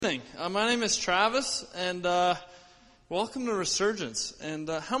morning. My name is Travis, and welcome to Resurgence. And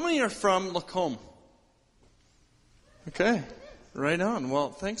how many are from Lacombe? Okay, right on.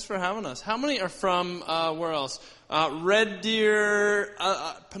 Well, thanks for having us. How many are from, where else? Red Deer,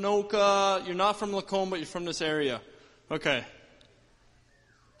 Ponoka. You're not from Lacombe, but you're from this area. Okay.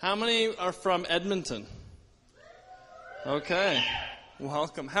 How many are from Edmonton? Okay,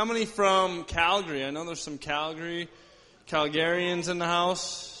 welcome. How many from Calgary? I know there's some Calgarians in the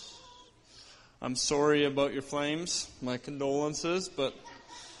house. I'm sorry about your Flames. My condolences, but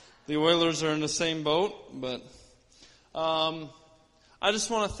the Oilers are in the same boat. But I just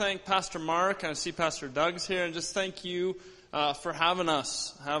want to thank Pastor Mark, and I see Pastor Doug's here, and just thank you for having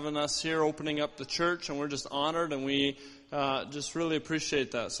us here, opening up the church, and we're just honored, and we just really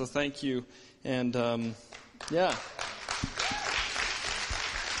appreciate that. So thank you, and yeah.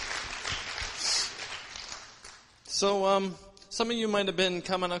 So, some of you might have been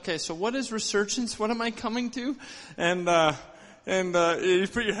coming, okay, so what is Resurgence? What am I coming to? And you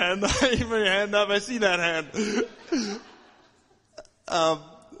put your hand up, I see that hand.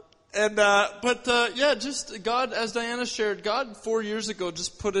 Just God, as Diana shared, God 4 years ago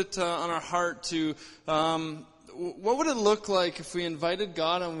just put it on our heart to, what would it look like if we invited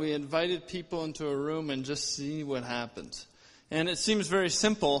God and we invited people into a room and just see what happens? And it seems very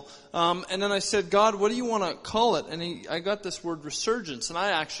simple. And then I said, God, what do you want to call it? And I got this word resurgence, and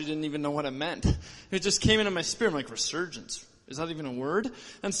I actually didn't even know what it meant. It just came into my spirit. I'm like, resurgence? Is that even a word?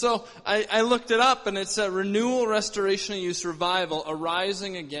 And so I looked it up, and it's a renewal, restoration, and use, revival,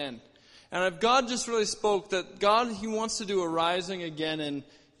 arising again. And God just really spoke that God, He wants to do a rising again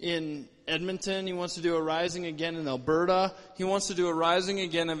in Edmonton. He wants to do a rising again in Alberta. He wants to do a rising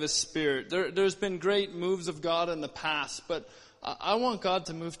again of His Spirit. There's been great moves of God in the past, but I want God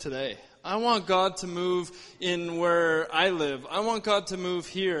to move today. I want God to move in where I live. I want God to move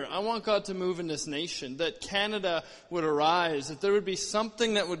here. I want God to move in this nation, that Canada would arise, that there would be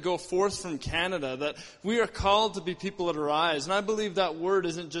something that would go forth from Canada, that we are called to be people that arise. And I believe that word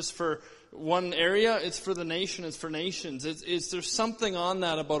isn't just for one area, it's for the nation, it's for nations. There's something on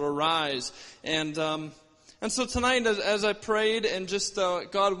that about arise. And so tonight, as I prayed and just,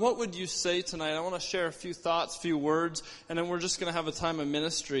 God, what would you say tonight? I want to share a few thoughts, few words, and then we're just going to have a time of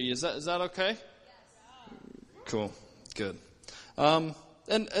ministry. Is that okay? Yes. Cool. Good.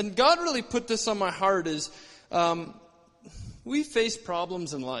 And God really put this on my heart is, we face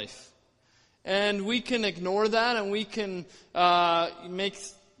problems in life. And we can ignore that and we can,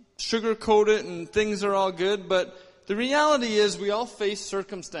 sugarcoat it and things are all good, but the reality is we all face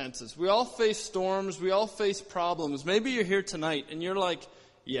circumstances. We all face storms. We all face problems. Maybe you're here tonight and you're like,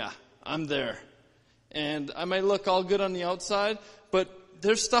 yeah, I'm there. And I might look all good on the outside, but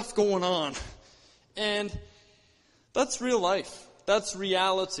there's stuff going on. And that's real life. That's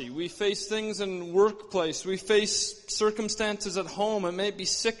reality. We face things in workplace. We face circumstances at home. It might be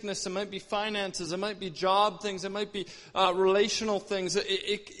sickness. It might be finances. It might be job things. It might be relational things.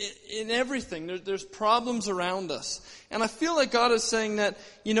 In everything, there's problems around us. And I feel like God is saying that,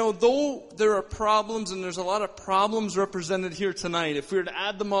 though there are problems, and there's a lot of problems represented here tonight, if we were to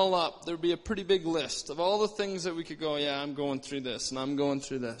add them all up, there would be a pretty big list of all the things that we could go, yeah, I'm going through this, and I'm going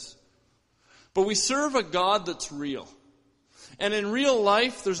through this. But we serve a God that's real. And in real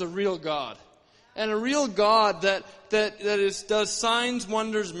life, there's a real God. And a real God that does signs,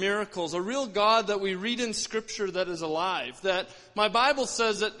 wonders, miracles. A real God that we read in Scripture that is alive. That my Bible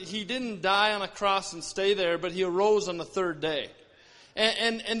says that He didn't die on a cross and stay there, but He arose on the third day.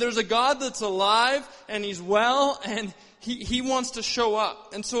 And there's a God that's alive, and He's well, and He wants to show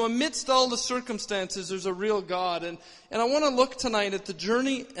up. And so amidst all the circumstances, there's a real God. And I want to look tonight at the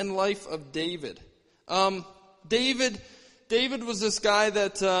journey and life of David. David was this guy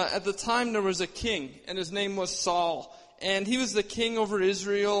that at the time there was a king, and his name was Saul. And he was the king over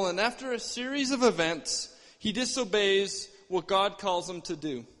Israel, and after a series of events, he disobeys what God calls him to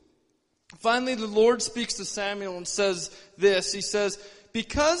do. Finally, the Lord speaks to Samuel and says this. He says,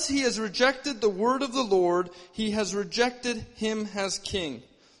 because he has rejected the word of the Lord, he has rejected him as king.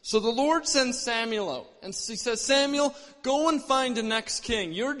 So the Lord sends Samuel out, and he says, Samuel, go and find the next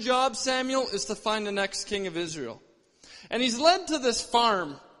king. Your job, Samuel, is to find the next king of Israel. And he's led to this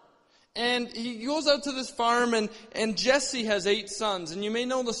farm. And he goes out to this farm, and Jesse has 8 sons. And you may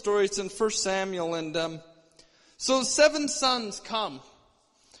know the story, it's in 1 Samuel. And so 7 sons come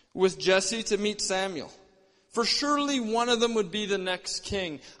with Jesse to meet Samuel. For surely one of them would be the next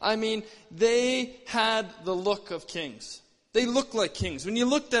king. I mean, they had the look of kings. They looked like kings. When you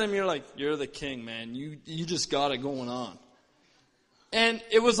looked at them, you're like, you're the king, man. You just got it going on. And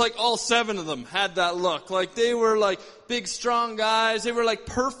it was like all 7 of them had that look. Like they were like big, strong guys. They were like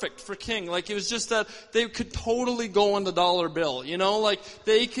perfect for king. Like it was just that they could totally go on the dollar bill. You know, like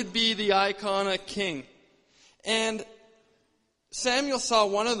they could be the iconic king. And Samuel saw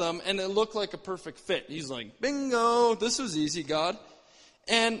one of them and it looked like a perfect fit. He's like, bingo, this was easy, God.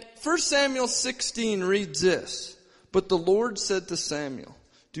 And 1 Samuel 16 reads this. But the Lord said to Samuel,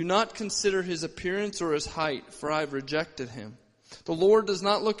 do not consider his appearance or his height, for I have rejected him. The Lord does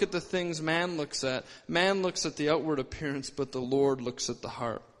not look at the things man looks at. Man looks at the outward appearance, but the Lord looks at the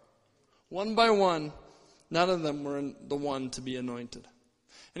heart. One by one, none of them were the one to be anointed.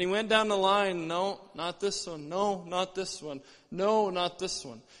 And he went down the line, no, not this one, no, not this one, no, not this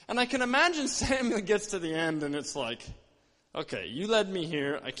one. And I can imagine Samuel gets to the end and it's like, okay, you led me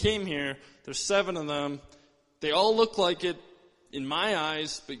here, I came here, there's 7 of them, they all look like it in my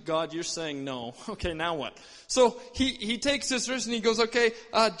eyes, but God, you're saying no. Okay, now what? So he takes this risk and he goes, okay,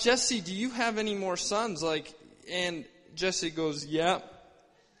 Jesse, do you have any more sons? And Jesse goes, yeah,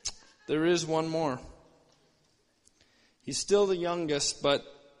 there is one more. He's still the youngest, but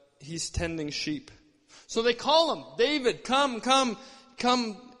he's tending sheep. So they call him, David, come.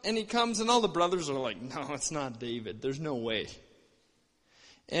 And he comes and all the brothers are like, no, it's not David. There's no way.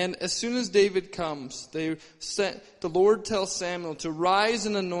 And as soon as David comes, the Lord tells Samuel to rise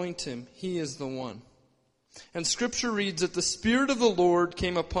and anoint him. He is the one. And Scripture reads that the Spirit of the Lord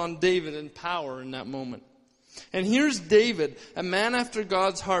came upon David in power in that moment. And here's David, a man after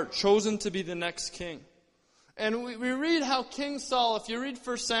God's heart, chosen to be the next king. And we read how King Saul, if you read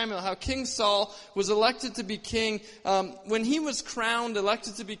 1 Samuel, how King Saul was elected to be king. When he was crowned,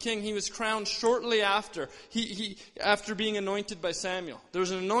 elected to be king, he was crowned shortly after. After being anointed by Samuel. There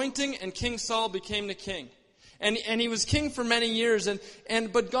was an anointing and King Saul became the king. And he was king for many years.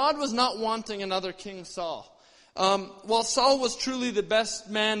 But God was not wanting another King Saul. While Saul was truly the best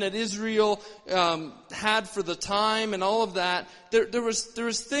man that Israel had for the time and all of that, there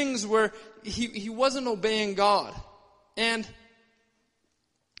was things where he wasn't obeying God. And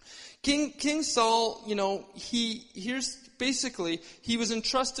King Saul, he was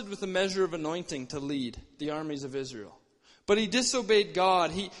entrusted with a measure of anointing to lead the armies of Israel. But he disobeyed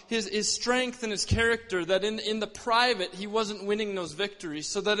God. His strength and his character, that in the private he wasn't winning those victories,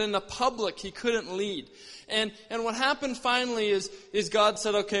 so that in the public he couldn't lead. And what happened finally is God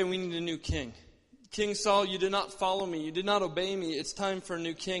said, okay, we need a new king. King Saul, you did not follow me. You did not obey me. It's time for a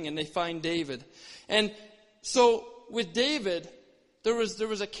new king. And they find David. And so with David, there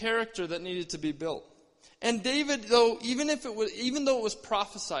was a character that needed to be built. And David, though, even though it was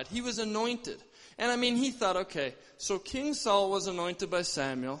prophesied, he was anointed. And he thought, okay, so King Saul was anointed by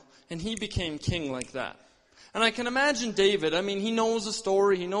Samuel, and he became king like that. And I can imagine David, he knows the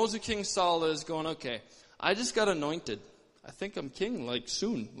story, he knows who King Saul is, going, okay, I just got anointed. I think I'm king,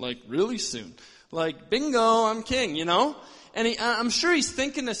 soon, really soon. Bingo, I'm king, And I'm sure he's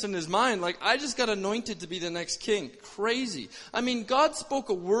thinking this in his mind, I just got anointed to be the next king. Crazy. God spoke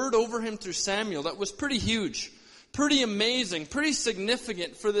a word over him through Samuel that was pretty huge, pretty amazing, pretty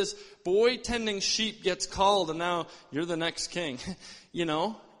significant for this boy tending sheep gets called, and now you're the next king,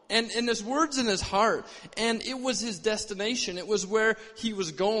 And there's words in his heart, and it was his destination. It was where he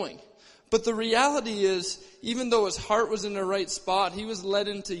was going. But the reality is, even though his heart was in the right spot, he was led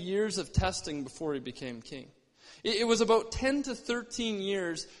into years of testing before he became king. It was about 10 to 13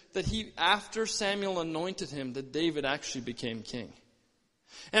 years that after Samuel anointed him, that David actually became king.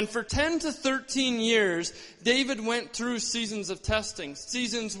 And for 10 to 13 years, David went through seasons of testing,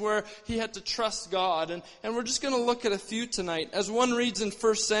 seasons where he had to trust God. And we're just going to look at a few tonight. As one reads in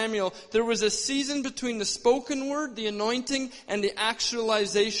 1 Samuel, there was a season between the spoken word, the anointing, and the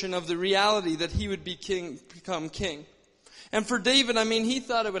actualization of the reality that he would become king. And for David, he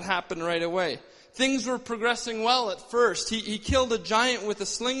thought it would happen right away. Things were progressing well at first. He killed a giant with a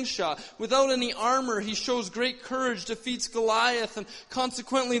slingshot. Without any armor, he shows great courage, defeats Goliath, and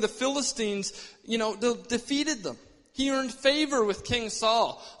consequently the Philistines, defeated them. He earned favor with King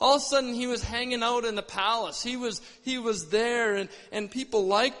Saul. All of a sudden, he was hanging out in the palace. He was there, and people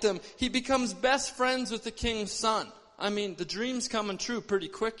liked him. He becomes best friends with the king's son. The dream's coming true pretty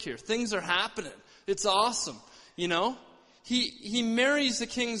quick here. Things are happening. It's awesome, He marries the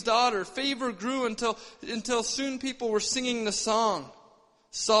king's daughter. Favor grew until soon people were singing the song.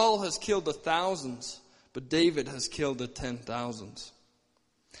 Saul has killed the thousands, but David has killed the 10,000s.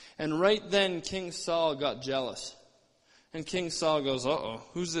 And right then, King Saul got jealous. And King Saul goes, uh-oh,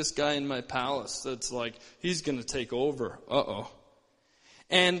 who's this guy in my palace that's he's going to take over? Uh-oh.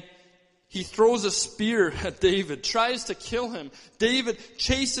 And he throws a spear at David, tries to kill him. David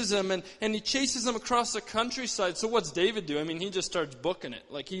chases him, and he chases him across the countryside. So what's David do? I mean, he just starts booking it.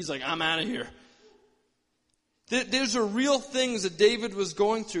 Like, he's like, I'm out of here. There's are real things that David was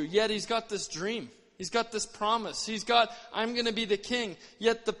going through, yet he's got this dream. He's got this promise. He's got, I'm going to be the king.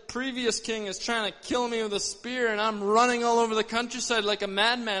 Yet the previous king is trying to kill me with a spear, and I'm running all over the countryside like a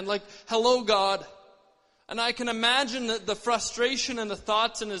madman, like, hello, God. And I can imagine the frustration and the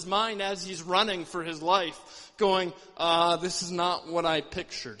thoughts in his mind as he's running for his life, going, this is not what I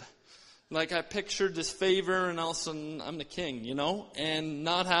pictured. Like, I pictured this favor, and all of a sudden I'm the king, and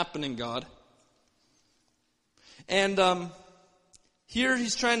not happening, God. And here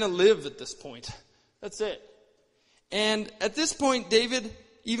he's trying to live at this point. That's it. And at this point, David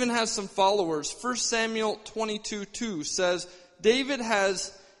even has some followers. 1 Samuel 22:2 says, David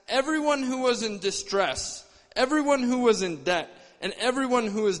has everyone who was in distress, everyone who was in debt, and everyone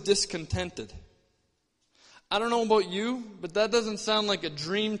who was discontented. I don't know about you, but that doesn't sound like a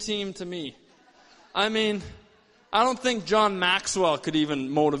dream team to me. I mean, I don't think John Maxwell could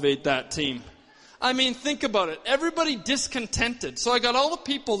even motivate that team. I mean, think about it. Everybody discontented. So I got all the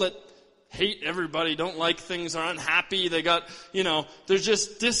people that hate everybody, don't like things, are unhappy. They got, they're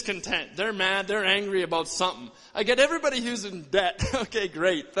just discontent. They're mad. They're angry about something. I get everybody who's in debt. Okay,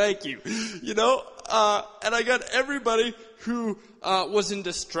 great. Thank you. And I got everybody who was in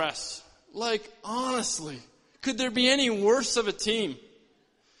distress. Like, honestly, could there be any worse of a team?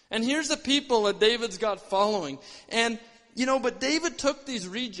 And here's the people that David's got following. And, but David took these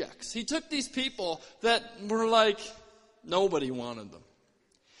rejects. He took these people that were like, nobody wanted them.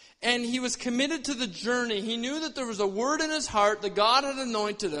 And he was committed to the journey. He knew that there was a word in his heart, that God had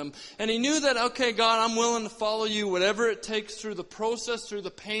anointed him. And he knew that, okay, God, I'm willing to follow you, whatever it takes, through the process, through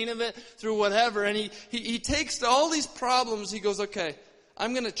the pain of it, through whatever. And he takes all these problems, he goes, okay,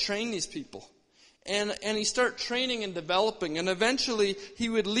 I'm going to train these people. And he started training and developing. And eventually, he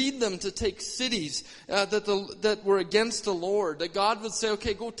would lead them to take cities that were against the Lord. That God would say,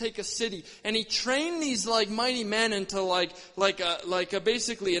 okay, go take a city. And he trained these like mighty men into like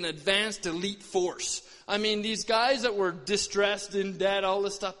basically an advanced elite force. I mean, these guys that were distressed, in debt, all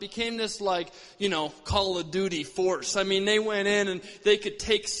this stuff, became this Call of Duty force. I mean, they went in and they could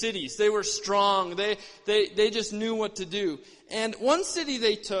take cities. They were strong. They just knew what to do. And one city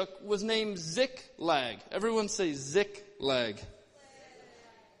they took was named Ziklag. Everyone say Ziklag.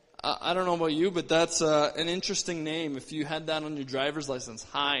 I don't know about you, but that's an interesting name. If you had that on your driver's license.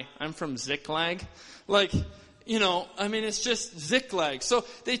 Hi, I'm from Ziklag. It's just Ziklag. So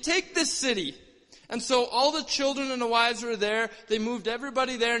they take this city. And so all the children and the wives were there. They moved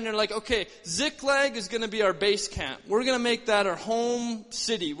everybody there, and they're like, okay, Ziklag is going to be our base camp. We're going to make that our home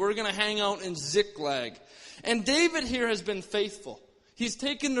city. We're going to hang out in Ziklag. And David here has been faithful. He's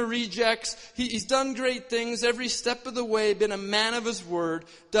taken the rejects. He's done great things every step of the way, been a man of his word,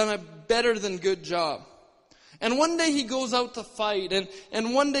 done a better than good job. And one day he goes out to fight,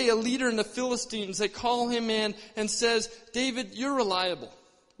 and one day a leader in the Philistines, they call him in and says, David, you're reliable.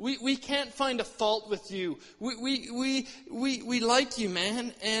 We can't find a fault with you. We like you,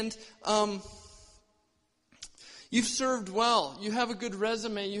 man. And you've served well. You have a good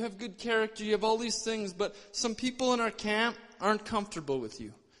resume. You have good character. You have all these things. But some people in our camp aren't comfortable with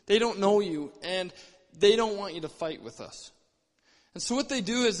you. They don't know you, and they don't want you to fight with us. And so what they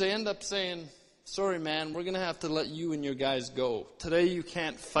do is they end up saying, sorry, man, we're going to have to let you and your guys go. Today you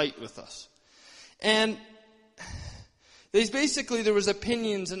can't fight with us. And there was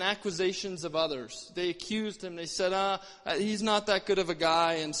opinions and accusations of others. They accused him. They said, he's not that good of a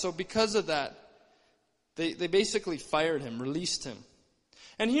guy. And so because of that, they basically fired him, released him.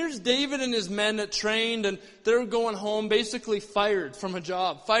 And here's David and his men that trained, and they're going home basically fired from a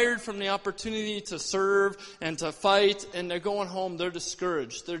job, fired from the opportunity to serve and to fight, and they're going home. They're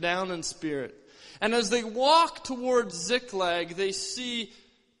discouraged. They're down in spirit. And as they walk towards Ziklag, they see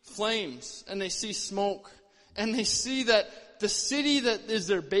flames and they see smoke. And they see that the city that is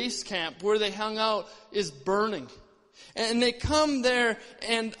their base camp, where they hung out, is burning. And they come there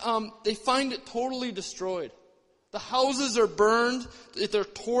and they find it totally destroyed. The houses are burned. They're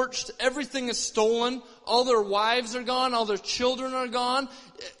torched. Everything is stolen. All their wives are gone. All their children are gone.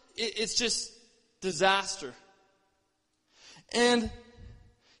 It's just disaster. And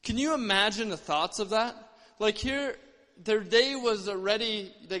can you imagine the thoughts of that? Like here, their day was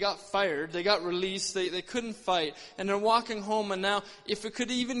already, they got fired, they got released, they couldn't fight, and they're walking home, and now, if it could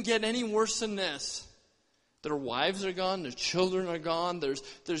even get any worse than this, their wives are gone, their children are gone,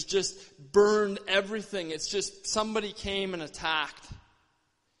 there's just burned everything. It's just somebody came and attacked.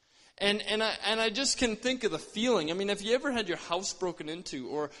 And I just can think of the feeling. I mean, have you ever had your house broken into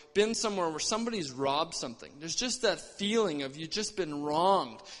or been somewhere where somebody's robbed something? There's just that feeling of you've just been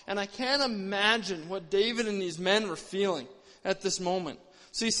wronged. And I can't imagine what David and these men were feeling at this moment.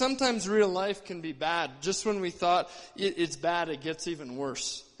 See, sometimes real life can be bad. Just when we thought it's bad, it gets even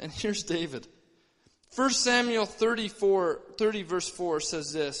worse. And here's David. 1 Samuel 30 verse 4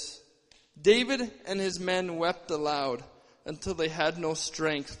 says this. David and his men wept aloud until they had no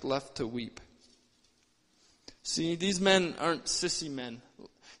strength left to weep. See, these men aren't sissy men.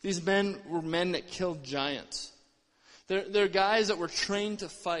 These men were men that killed giants. They're guys that were trained to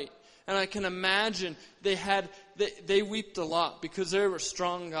fight. And I can imagine they wept a lot because they were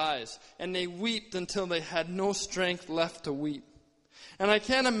strong guys. And they wept until they had no strength left to weep. And I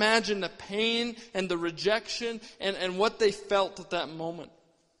can't imagine the pain and the rejection and what they felt at that moment.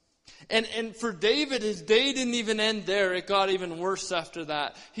 And for David, his day didn't even end there. It got even worse after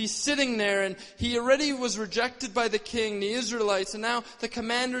that. He's sitting there and he already was rejected by the king, the Israelites, and now the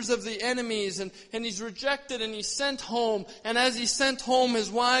commanders of the enemies. And he's rejected and he's sent home. And as he's sent home,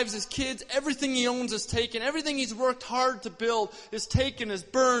 his wives, his kids, everything he owns is taken. Everything he's worked hard to build is taken, is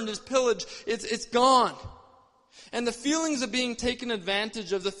burned, is pillaged. It's gone. And the feelings of being taken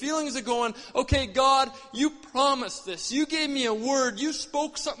advantage of, the feelings of going, okay, God, you promised this. You gave me a word. You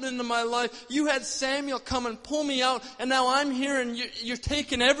spoke something into my life. You had Samuel come and pull me out, and now I'm here and you're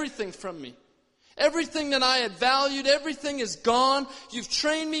taking everything from me. Everything that I had valued, everything is gone. You've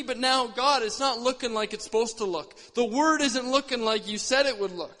trained me, but now, God, it's not looking like it's supposed to look. The word isn't looking like you said it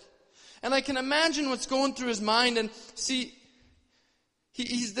would look. And I can imagine what's going through his mind, and see,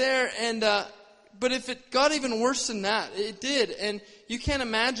 he's there, and but if it got even worse than that, it did. And you can't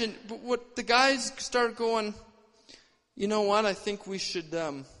imagine. But what the guys start going, you know what? I think we should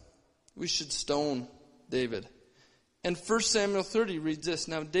stone David. And 1 Samuel 30 reads this.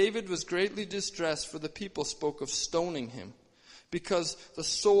 Now David was greatly distressed, for the people spoke of stoning him, because the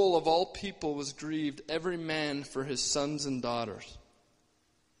soul of all people was grieved, every man for his sons and daughters.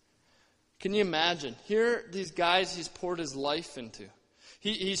 Can you imagine? Here, these guys he's poured his life into.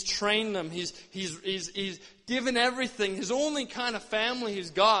 He's trained them. He's given everything, his only kind of family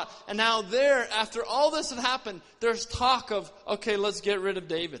he's got. And now there, after all this had happened, there's talk of, okay, let's get rid of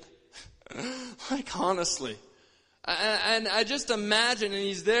David. Like, honestly. And I just imagine, and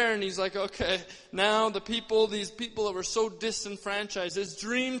he's there, and he's like, okay, now these people that were so disenfranchised, this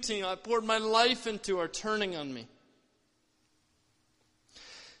dream team I poured my life into are turning on me.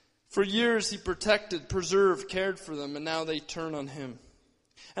 For years he protected, preserved, cared for them, and now they turn on him.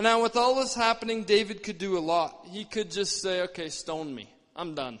 And now with all this happening, David could do a lot. He could just say, okay, stone me.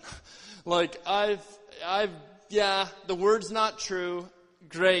 I'm done. Like, the word's not true.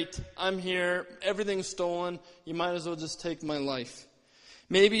 Great. I'm here. Everything's stolen. You might as well just take my life.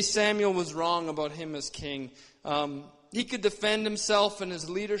 Maybe Samuel was wrong about him as king. He could defend himself and his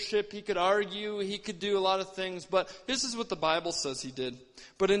leadership. He could argue. He could do a lot of things. But this is what the Bible says he did.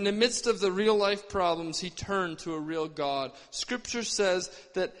 But in the midst of the real life problems, he turned to a real God. Scripture says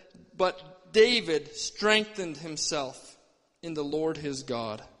that, but David strengthened himself in the Lord his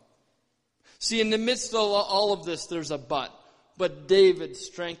God. See, in the midst of all of this, there's a but. But David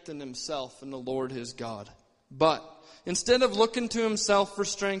strengthened himself in the Lord his God. But instead of looking to himself for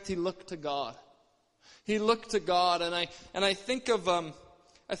strength, he looked to God. He looked to God, and I think of I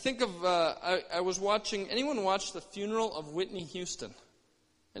was watching. Anyone watch the funeral of Whitney Houston?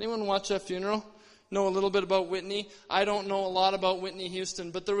 Anyone watch that funeral? Know a little bit about Whitney? I don't know a lot about Whitney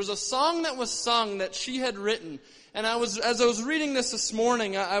Houston, but there was a song that was sung that she had written, and as I was reading this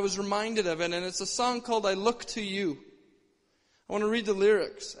morning, I was reminded of it, and it's a song called "I Look to You." I want to read the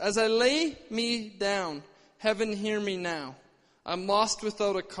lyrics. As I lay me down, heaven hear me now. I'm lost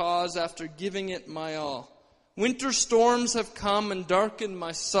without a cause after giving it my all. Winter storms have come and darkened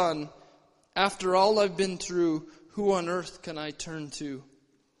my sun. After all I've been through, who on earth can I turn to?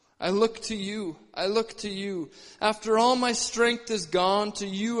 I look to you, I look to you. After all my strength is gone, to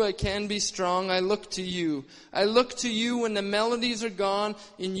you I can be strong. I look to you. I look to you when the melodies are gone.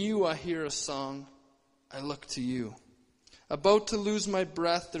 In you I hear a song. I look to you. About to lose my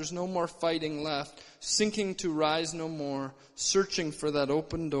breath, there's no more fighting left. Sinking to rise no more, searching for that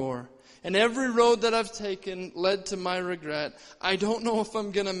open door. And every road that I've taken led to my regret. I don't know if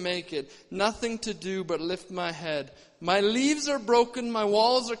I'm gonna make it. Nothing to do but lift my head. My leaves are broken, my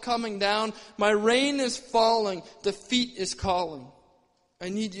walls are coming down. My rain is falling, defeat is calling. I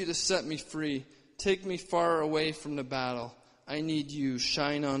need you to set me free. Take me far away from the battle. I need you,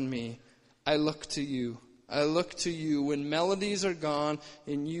 shine on me. I look to you. I look to you. When melodies are gone,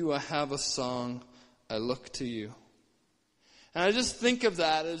 in you I have a song. I look to you. And I just think of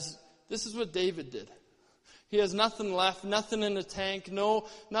that as This is what David did. He has nothing left, nothing in the tank,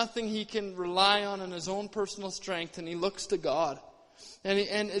 nothing he can rely on in his own personal strength, and he looks to God. And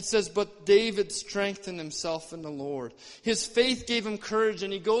it says, but David strengthened himself in the Lord. His faith gave him courage,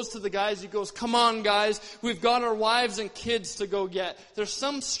 and he goes to the guys, he goes, come on guys, we've got our wives and kids to go get. There's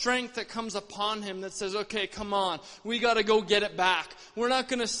some strength that comes upon him that says, okay, come on, we got to go get it back. We're not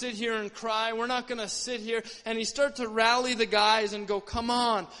going to sit here and cry. We're not going to sit here. And he started to rally the guys and go, come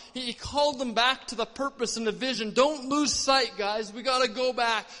on. He called them back to the purpose and the vision. Don't lose sight, guys. We got to go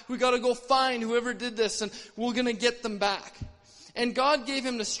back. We got to go find whoever did this, and we're going to get them back. And God gave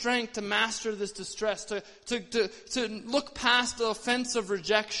him the strength to master this distress, to look past the offense of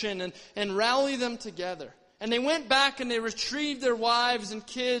rejection and rally them together. And they went back and they retrieved their wives and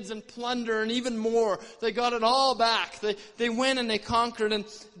kids and plunder and even more. They got it all back. They went and they conquered. And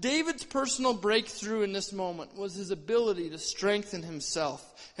David's personal breakthrough in this moment was his ability to strengthen himself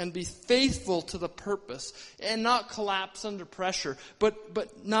and be faithful to the purpose and not collapse under pressure.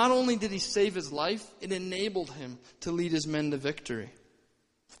 But not only did he save his life, it enabled him to lead his men to victory.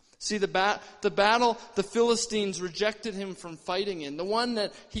 See, the battle the Philistines rejected him from fighting in, the one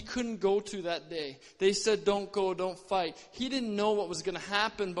that he couldn't go to that day. They said, don't go, don't fight. He didn't know what was going to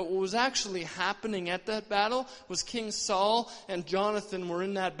happen, but what was actually happening at that battle was King Saul and Jonathan were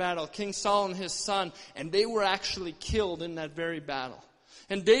in that battle. King Saul and his son, and they were actually killed in that very battle.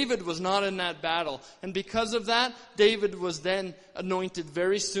 And David was not in that battle. And because of that, David was then anointed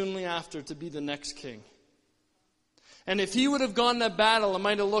very soonly after to be the next king. And if he would have gone to battle, it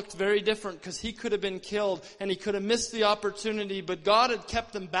might have looked very different because he could have been killed and he could have missed the opportunity. But God had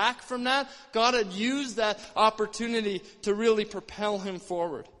kept him back from that. God had used that opportunity to really propel him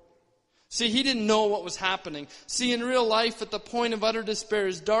forward. See, he didn't know what was happening. See, in real life, at the point of utter despair,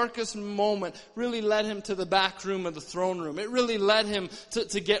 his darkest moment really led him to the back room of the throne room. It really led him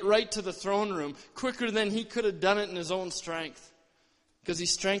to get right to the throne room quicker than he could have done it in his own strength because he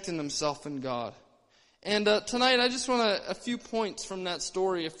strengthened himself in God. And tonight, I just want a few points from that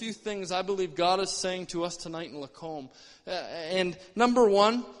story, a few things I believe God is saying to us tonight in Lacombe. And number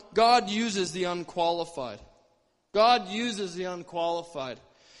one, God uses the unqualified. God uses the unqualified.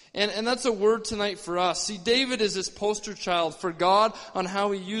 And that's a word tonight for us. See, David is this poster child for God on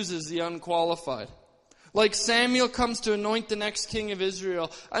how he uses the unqualified. Like Samuel comes to anoint the next king of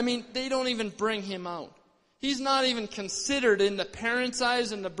Israel. I mean, they don't even bring him out. He's not even considered in the parents'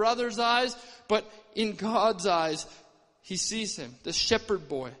 eyes and the brothers' eyes, but in God's eyes, he sees him, the shepherd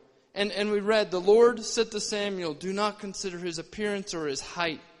boy. And we read, the Lord said to Samuel, do not consider his appearance or his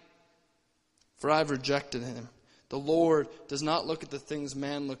height, for I've rejected him. The Lord does not look at the things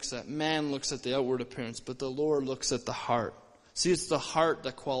man looks at. Man looks at the outward appearance, but the Lord looks at the heart. See, it's the heart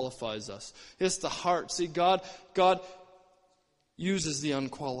that qualifies us. It's the heart. See, God uses the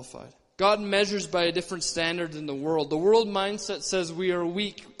unqualified. God measures by a different standard than the world. The world mindset says we are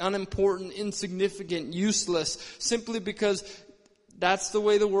weak, unimportant, insignificant, useless, simply because that's the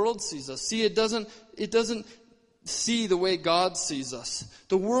way the world sees us. See, it doesn't see the way God sees us.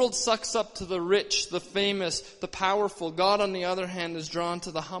 The world sucks up to the rich, the famous, the powerful. God, on the other hand, is drawn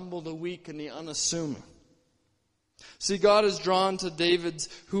to the humble, the weak, and the unassuming. See, God is drawn to David's,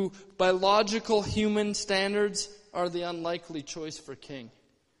 who, by logical human standards, are the unlikely choice for king.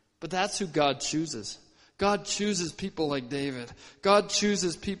 But that's who God chooses. God chooses people like David. God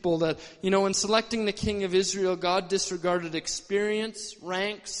chooses people that, in selecting the king of Israel, God disregarded experience,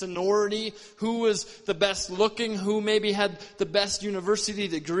 rank, seniority, who was the best looking, who maybe had the best university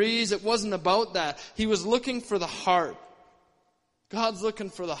degrees. It wasn't about that. He was looking for the heart. God's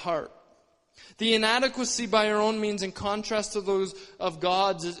looking for the heart. The inadequacy by our own means, in contrast to those of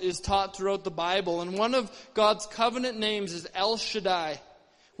God's, is taught throughout the Bible. And one of God's covenant names is El Shaddai,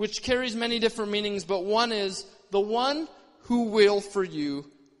 which carries many different meanings, but one is the one who will for you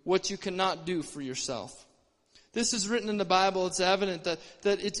what you cannot do for yourself. This is written in the Bible. It's evident that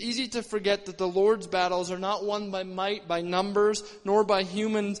it's easy to forget that the Lord's battles are not won by might, by numbers, nor by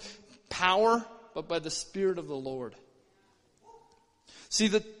human power, but by the Spirit of the Lord. See,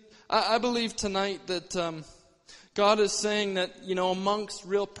 I believe tonight that God is saying that, amongst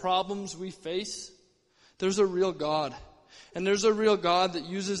real problems we face, there's a real God. And there's a real God that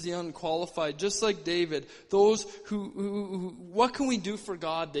uses the unqualified, just like David. Those who what can we do for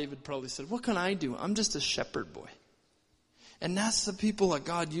God? David probably said, what can I do? I'm just a shepherd boy. And that's the people that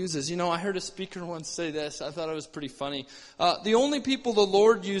God uses. I heard a speaker once say this. I thought it was pretty funny. The only people the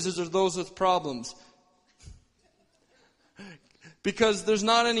Lord uses are those with problems. Because there's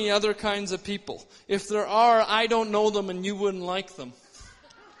not any other kinds of people. If there are, I don't know them and you wouldn't like them.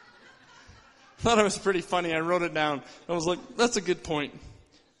 I thought it was pretty funny. I wrote it down. I was like, that's a good point.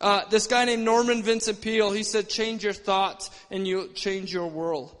 This guy named Norman Vincent Peale, he said, change your thoughts and you'll change your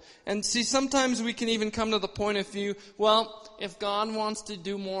world. And see, sometimes we can even come to the point of view, well, if God wants to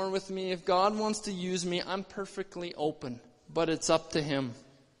do more with me, if God wants to use me, I'm perfectly open. But it's up to Him.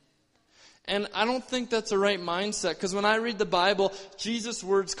 And I don't think that's the right mindset, because when I read the Bible, Jesus'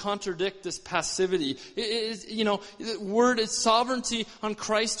 words contradict this passivity. The word is sovereignty on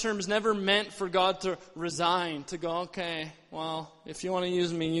Christ's terms, never meant for God to resign, to go, okay, well, if you want to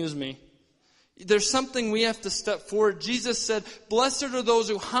use me, use me. There's something we have to step forward. Jesus said, blessed are those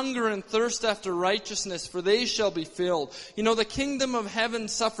who hunger and thirst after righteousness, for they shall be filled. The kingdom of heaven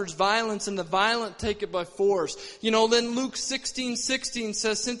suffers violence, and the violent take it by force. Then Luke 16:16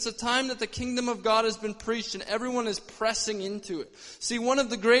 says, since the time that the kingdom of God has been preached and everyone is pressing into it. See, one of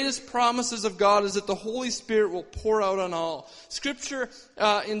the greatest promises of God is that the Holy Spirit will pour out on all. Scripture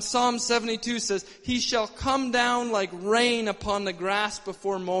in Psalm 72 says, He shall come down like rain upon the grass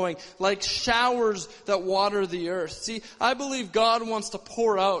before mowing, like showers that water the earth. See, I believe God wants to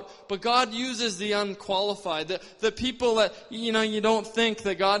pour out, but God uses the unqualified. The people that, you don't think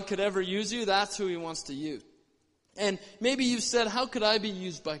that God could ever use you, that's who He wants to use. And maybe you've said, how could I be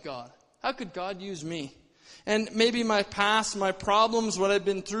used by God? How could God use me? And maybe my past, my problems, what I've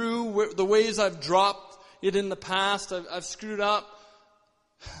been through, the ways I've dropped it in the past, I've screwed up.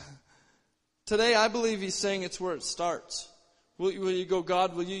 Today, I believe He's saying it's where it starts. Will you go,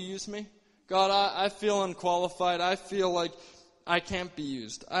 God, will you use me? God, I feel unqualified. I feel like I can't be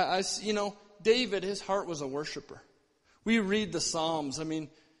used. David, his heart was a worshiper. We read the Psalms.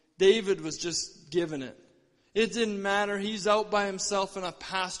 David was just giving it. It didn't matter. He's out by himself in a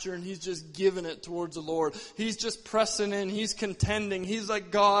pasture and he's just giving it towards the Lord. He's just pressing in. He's contending. He's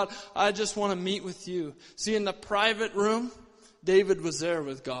like, God, I just want to meet with you. See, in the private room, David was there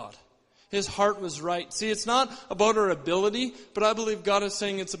with God. His heart was right. See, it's not about our ability, but I believe God is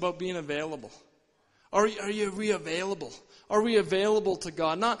saying it's about being available. Are we available? Are we available to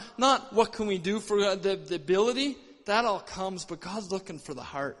God? Not what can we do for God, the ability, that all comes, but God's looking for the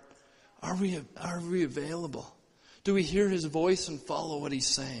heart. Are we available? Do we hear His voice and follow what He's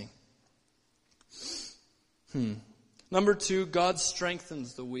saying? Number 2, God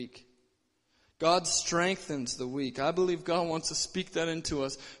strengthens the weak. God strengthens the weak. I believe God wants to speak that into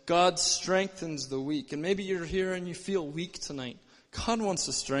us. God strengthens the weak. And maybe you're here and you feel weak tonight. God wants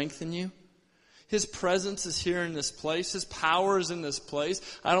to strengthen you. His presence is here in this place. His power is in this place.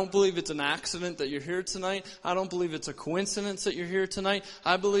 I don't believe it's an accident that you're here tonight. I don't believe it's a coincidence that you're here tonight.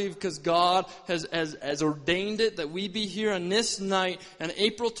 I believe because God has ordained it that we be here on this night on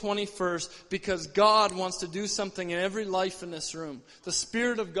April 21st because God wants to do something in every life in this room. The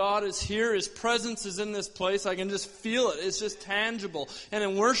Spirit of God is here. His presence is in this place. I can just feel it. It's just tangible. And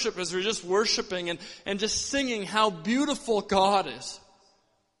in worship, as we're just worshiping and just singing how beautiful God is,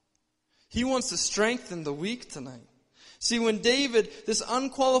 He wants to strengthen the weak tonight. See, when David, this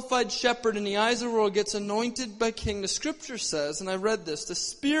unqualified shepherd in the eyes of the world, gets anointed by king, the Scripture says, and I read this, the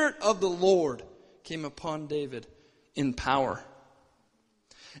Spirit of the Lord came upon David in power.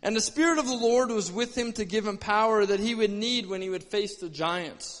 And the Spirit of the Lord was with him to give him power that he would need when he would face the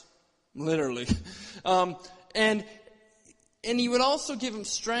giants. Literally. And He would also give him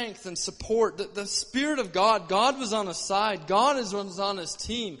strength and support. The Spirit of God was on his side. God was on his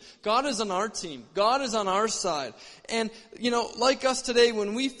team. God is on our team. God is on our side. And, like us today,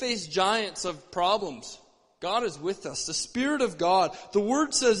 when we face giants of problems, God is with us. The Spirit of God. The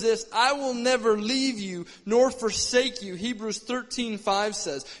Word says this, I will never leave you nor forsake you. Hebrews 13:5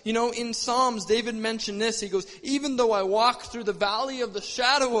 says. In Psalms, David mentioned this. He goes, even though I walk through the valley of the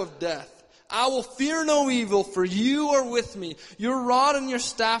shadow of death, I will fear no evil, for you are with me. Your rod and your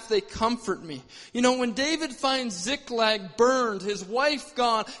staff, they comfort me. When David finds Ziklag burned, his wife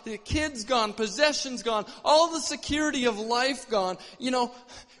gone, the kids gone, possessions gone, all the security of life gone,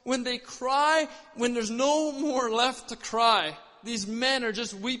 when they cry, when there's no more left to cry, these men are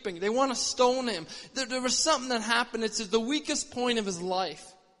just weeping. They want to stone him. There was something that happened. It's the weakest point of his life.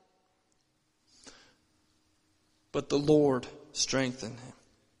 But the Lord strengthened him.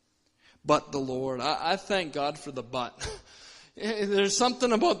 But the Lord. I thank God for the but. There's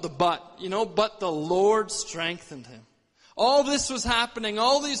something about the but. But the Lord strengthened him. All this was happening.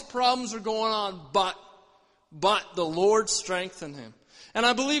 All these problems were going on. But the Lord strengthened him. And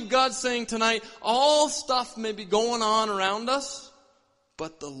I believe God's saying tonight, all stuff may be going on around us,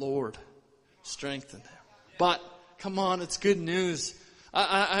 but the Lord strengthened him. But, come on, it's good news.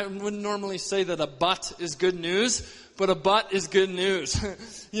 I wouldn't normally say that a but is good news, but a but is good news.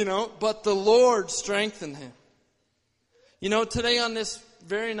 But the Lord strengthened him. Today on this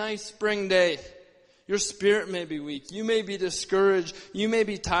very nice spring day, Your spirit may be weak. You may be discouraged. You may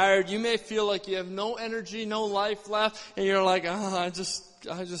be tired. You may feel like you have no energy, no life left. And you're like, I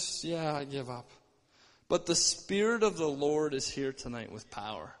give up. But the Spirit of the Lord is here tonight with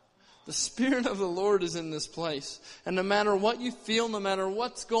power. The Spirit of the Lord is in this place. And no matter what you feel, no matter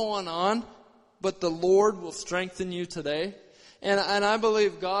what's going on, but the Lord will strengthen you today. And I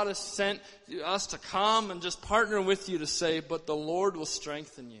believe God has sent us to come and just partner with you to say, but the Lord will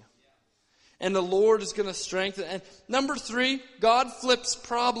strengthen you. And the Lord is going to strengthen. And number 3, God flips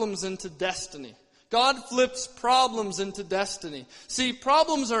problems into destiny. God flips problems into destiny. See,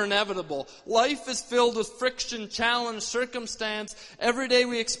 problems are inevitable. Life is filled with friction, challenge, circumstance. Every day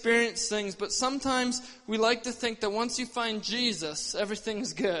we experience things. But sometimes we like to think that once you find Jesus,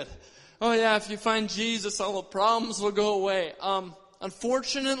 everything's good. Oh yeah, if you find Jesus, all the problems will go away.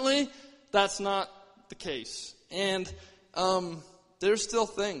 Unfortunately, that's not the case. And there's still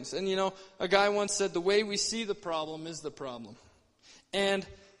things. And a guy once said, the way we see the problem is the problem. And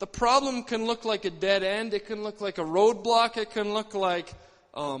the problem can look like a dead end. It can look like a roadblock. It can look like,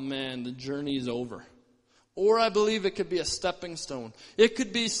 oh man, the journey's over. Or I believe it could be a stepping stone. It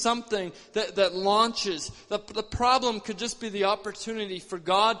could be something that launches. The problem could just be the opportunity for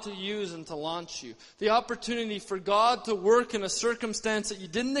God to use and to launch you. The opportunity for God to work in a circumstance that you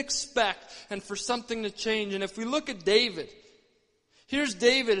didn't expect and for something to change. And if we look at David, here's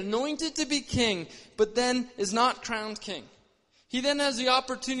David, anointed to be king, but then is not crowned king. He then has the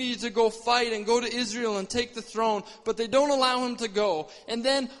opportunity to go fight and go to Israel and take the throne, but they don't allow him to go. And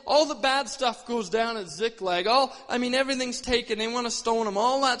then all the bad stuff goes down at Ziklag. Everything's taken. They want to stone him.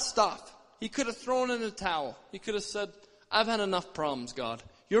 All that stuff. He could have thrown in a towel. He could have said, I've had enough problems, God.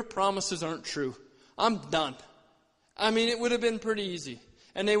 Your promises aren't true. I'm done. It would have been pretty easy.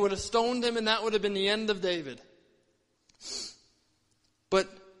 And they would have stoned him, and that would have been the end of David. But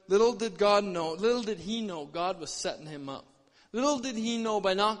little did he know God was setting him up. Little did he know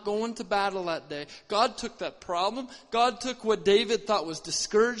by not going to battle that day, God took that problem. God took what David thought was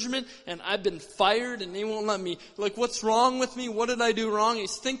discouragement, and I've been fired and they won't let me. Like, what's wrong with me? What did I do wrong?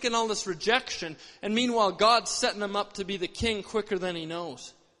 He's thinking all this rejection, and meanwhile God's setting him up to be the king quicker than he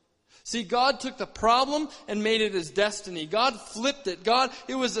knows. See, God took the problem and made it his destiny. God flipped it.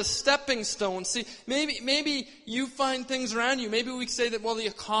 It was a stepping stone. See, maybe you find things around you. Maybe we say that, the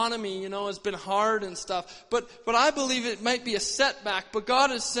economy, has been hard and stuff. But I believe it might be a setback. But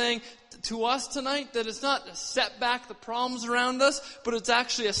God is saying to us tonight that it's not a setback, the problems around us, but it's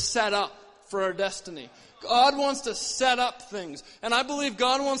actually a setup for our destiny. God wants to set up things. And I believe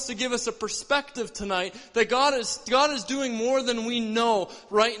God wants to give us a perspective tonight that God is doing more than we know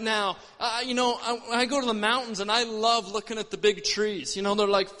right now. I go to the mountains and I love looking at the big trees. They're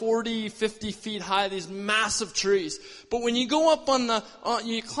like 40, 50 feet high, these massive trees. But when you go up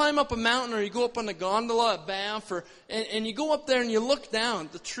you climb up a mountain or you go up on the gondola at Banff and you go up there and you look down,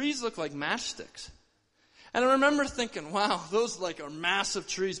 the trees look like matchsticks. And I remember thinking, wow, those are massive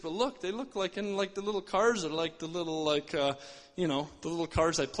trees, but look, they look like the little cars are like the little the little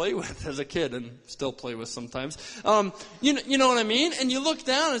cars I play with as a kid and still play with sometimes. You know what I mean? And you look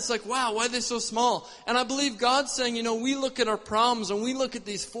down, it's like, wow, why are they so small? And I believe God's saying, we look at our problems and we look at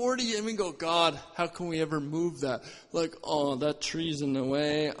these 40 and we go, God, how can we ever move that? Like, oh, that tree's in the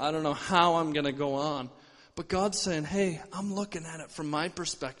way. I don't know how I'm going to go on. But God's saying, hey, I'm looking at it from my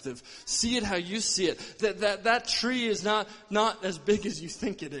perspective. See it how you see it. That tree is not as big as you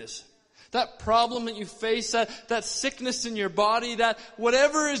think it is. That problem that you face, that sickness in your body, that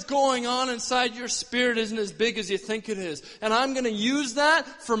whatever is going on inside your spirit isn't as big as you think it is. And I'm going to use that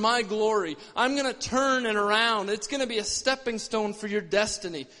for my glory. I'm going to turn it around. It's going to be a stepping stone for your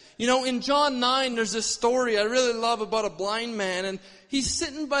destiny. In John 9, there's this story I really love about a blind man, and he's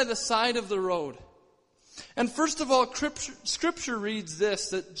sitting by the side of the road. And first of all, Scripture reads this,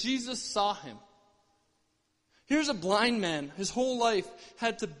 that Jesus saw him. Here's a blind man. His whole life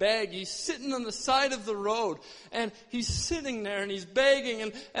had to beg. He's sitting on the side of the road. And he's sitting there and he's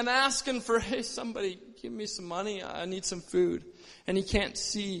begging and asking for, hey, somebody, give me some money. I need some food. And he can't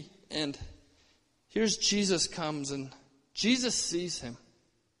see. And here's Jesus comes and Jesus sees him.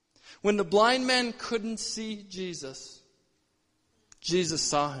 When the blind man couldn't see Jesus, Jesus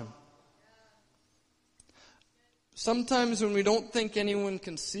saw him. Sometimes when we don't think anyone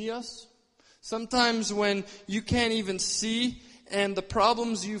can see us, sometimes when you can't even see and the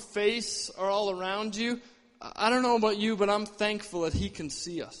problems you face are all around you, I don't know about you, but I'm thankful that He can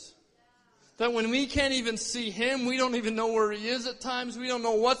see us. That when we can't even see Him, we don't even know where He is at times, we don't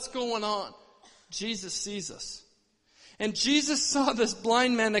know what's going on, Jesus sees us. And Jesus saw this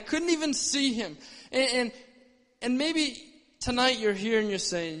blind man that couldn't even see Him. And maybe tonight you're here and you're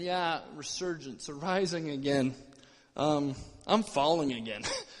saying, yeah, resurgence, rising again. I'm falling again.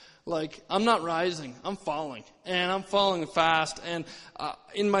 Like, I'm not rising, I'm falling. And I'm falling fast. And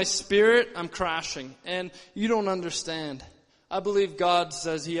in my spirit, I'm crashing. And you don't understand. I believe God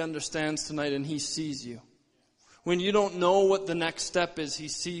says He understands tonight and He sees you. When you don't know what the next step is, He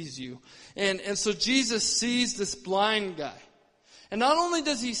sees you. And so Jesus sees this blind guy. And not only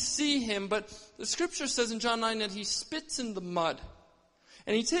does He see him, but the scripture says in John 9 that He spits in the mud.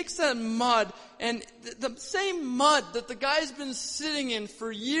 And He takes that mud, and the same mud that the guy's been sitting in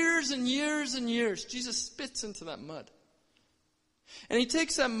for years and years and years, Jesus spits into that mud. And He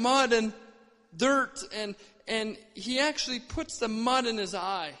takes that mud and dirt, and He actually puts the mud in his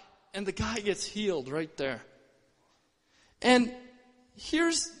eye, and the guy gets healed right there. And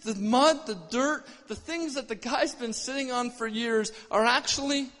here's the mud, the dirt, the things that the guy's been sitting on for years are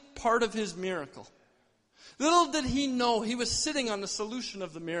actually part of his miracle. Little did he know he was sitting on the solution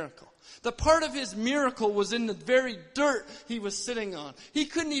of the miracle. The part of his miracle was in the very dirt he was sitting on. He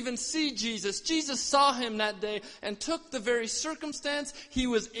couldn't even see Jesus. Jesus saw him that day and took the very circumstance he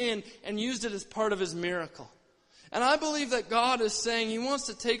was in and used it as part of his miracle. And I believe that God is saying He wants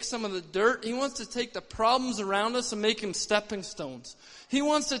to take some of the dirt, He wants to take the problems around us and make them stepping stones. He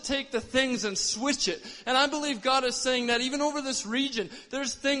wants to take the things and switch it. And I believe God is saying that even over this region,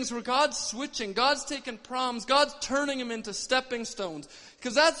 there's things where God's switching, God's taking problems, God's turning them into stepping stones.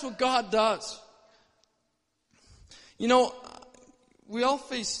 Because that's what God does. You know, we all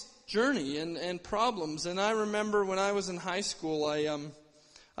face journey and problems. And I remember when I was in high school,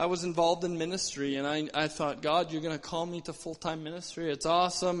 I was involved in ministry, and I thought, God, you're going to call me to full-time ministry. It's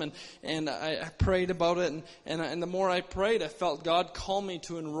awesome, and I prayed about it, and the more I prayed, I felt God call me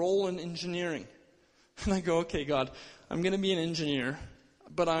to enroll in engineering. And I go, okay, God, I'm going to be an engineer,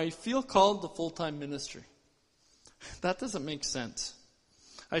 but I feel called to full-time ministry. That doesn't make sense.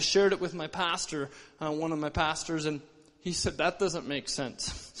 I shared it with my pastor, one of my pastors, and he said, that doesn't make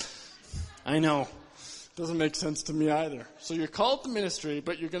sense. I know. Doesn't make sense to me either. So you're called to ministry,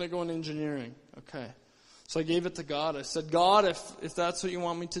 but you're going to go in engineering. Okay. So I gave it to God. I said, God, if that's what you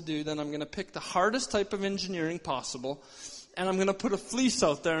want me to do, then I'm going to pick the hardest type of engineering possible, and I'm going to put a fleece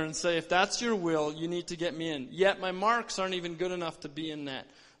out there and say, if that's your will, you need to get me in. Yet my marks aren't even good enough to be in that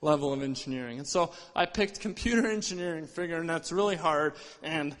level of engineering. And so I picked computer engineering, figuring that's really hard,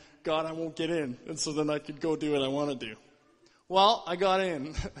 and God, I won't get in. And so then I could go do what I want to do. Well, I got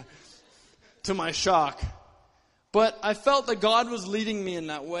in. To my shock. But I felt that God was leading me in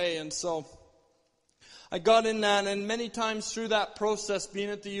that way, and so I got in that, and many times through that process,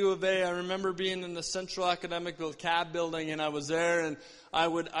 being at the U of A, I remember being in the Central Academic Cab building, and I was there, and I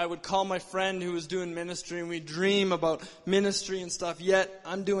would call my friend who was doing ministry, and we'd dream about ministry and stuff, yet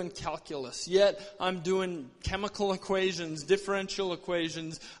I'm doing calculus, yet I'm doing chemical equations, differential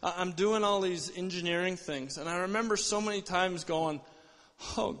equations, I'm doing all these engineering things, and I remember so many times going,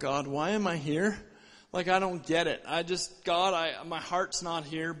 oh, God, why am I here? Like, I don't get it. My heart's not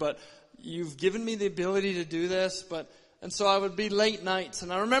here, but you've given me the ability to do this. And so I would be late nights.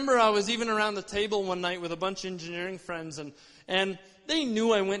 And I remember I was even around the table one night with a bunch of engineering friends. And they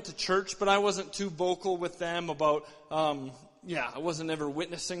knew I went to church, but I wasn't too vocal with them about, I wasn't ever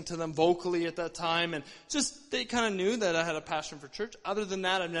witnessing to them vocally at that time. And just, they kind of knew that I had a passion for church. Other than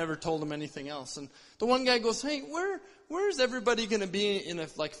that, I've never told them anything else. And the one guy goes, hey, where's everybody going to be in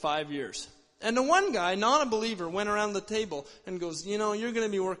 5 years? And the one guy, not a believer, went around the table and goes, you're going to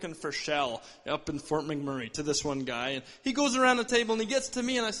be working for Shell up in Fort McMurray, to this one guy. And he goes around the table and he gets to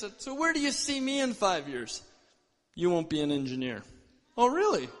me and I said, so where do you see me in 5 years? You won't be an engineer. Oh,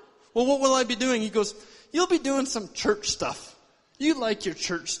 really? Well, what will I be doing? He goes, you'll be doing some church stuff. You like your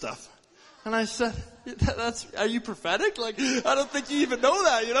church stuff. And I said, are you prophetic? Like, I don't think you even know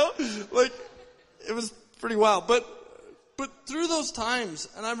that, Like, it was pretty wild. But through those times,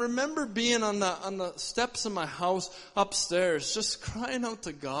 and I remember being on the steps of my house upstairs, just crying out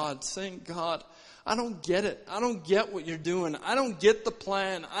to God, saying, God, I don't get it. I don't get what you're doing. I don't get the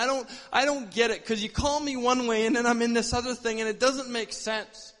plan. I don't get it, because you call me one way and then I'm in this other thing and it doesn't make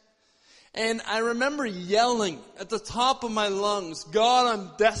sense. And I remember yelling at the top of my lungs, God, I'm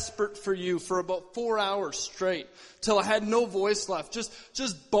desperate for you, for about 4 hours straight, till I had no voice left,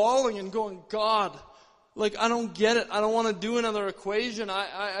 just bawling and going, God, like, I don't get it. I don't want to do another equation.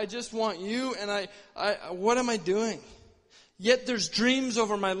 I just want you, and what am I doing? Yet there's dreams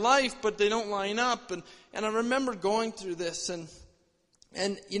over my life, but they don't line up. And I remember going through this, and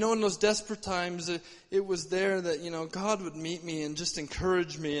in those desperate times, it was there that, God would meet me and just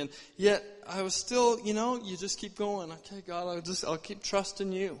encourage me. And yet I was still, you just keep going. Okay, God, I'll keep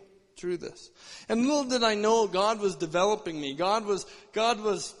trusting you. through this. And little did I know, God was developing me. God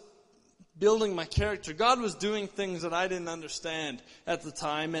was building my character. God was doing things that I didn't understand at the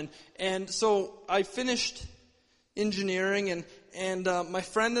time. And so I finished engineering, and my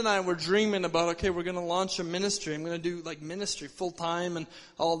friend and I were dreaming about, okay, we're going to launch a ministry. I'm going to do like ministry full time and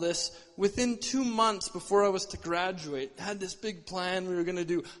all this. Within 2 months before I was to graduate, I had this big plan. We were going to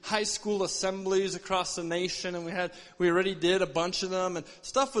do high school assemblies across the nation, and we already did a bunch of them, and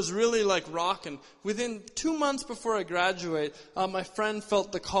stuff was really like rocking. Within 2 months before I graduate, my friend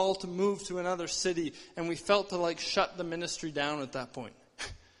felt the call to move to another city, and we felt to like shut the ministry down at that point.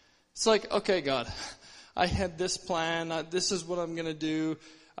 It's like, okay, God, I had this plan. This is what I'm going to do.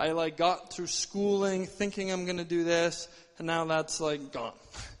 I like got through schooling thinking I'm going to do this, and now that's like gone.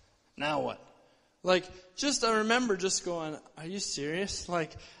 Now what? Like, I remember just going, are you serious?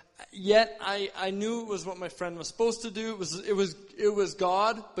 Like, yet I knew it was what my friend was supposed to do. It was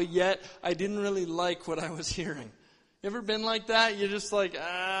God, but yet I didn't really like what I was hearing. You ever been like that? You're just like,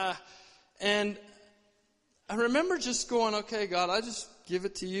 And I remember just going, okay, God, I just give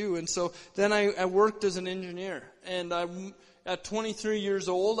it to you. And so then I worked as an engineer. And at 23 years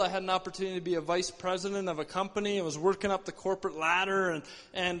old, I had an opportunity to be a vice president of a company. I was working up the corporate ladder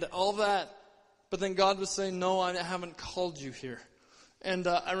and all that. But then God was saying, no, I haven't called you here. And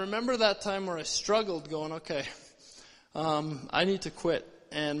I remember that time where I struggled going, okay, I need to quit.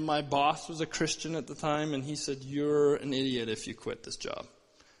 And my boss was a Christian at the time, and he said, you're an idiot if you quit this job.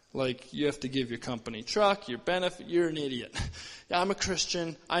 Like, you have to give your company truck, your benefit, you're an idiot. Yeah, I'm a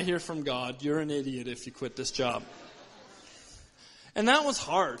Christian, I hear from God, you're an idiot if you quit this job. And that was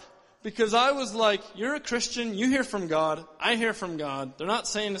hard, because I was like, you're a Christian, you hear from God, I hear from God, they're not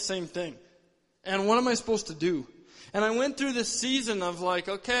saying the same thing. And what am I supposed to do? And I went through this season of like,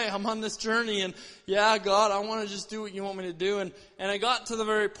 okay, I'm on this journey, and yeah, God, I want to just do what you want me to do. And I got to the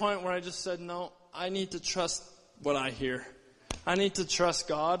very point where I just said, no, I need to trust what I hear. I need to trust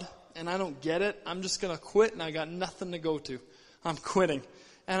God, and I don't get it. I'm just going to quit, and I got nothing to go to. I'm quitting.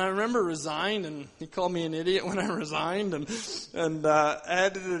 And I remember resigned, and he called me an idiot when I resigned, and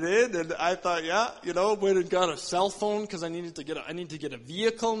added it in, and I thought, yeah, went and got a cell phone because I need to get a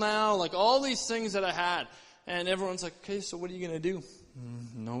vehicle now, like all these things that I had. And everyone's like, okay, so what are you going to do?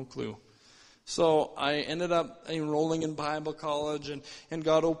 No clue. So I ended up enrolling in Bible college, and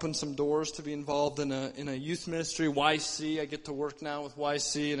God opened some doors to be involved in a youth ministry, YC. I get to work now with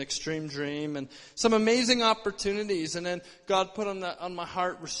YC and Extreme Dream, and some amazing opportunities. And then God put on my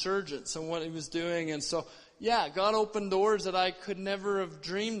heart Resurgence and what He was doing. And so, yeah, God opened doors that I could never have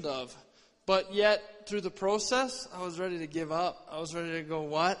dreamed of. But yet, through the process, I was ready to give up. I was ready to go,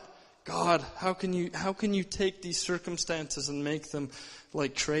 what? God, how can you take these circumstances and make them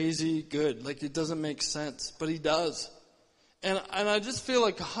like crazy good? Like, it doesn't make sense, but He does. And I just feel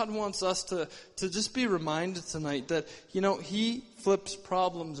like God wants us to just be reminded tonight that, He flips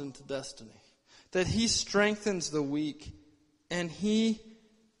problems into destiny. That He strengthens the weak, and He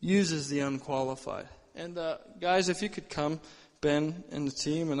uses the unqualified. And guys, if you could come, Ben and the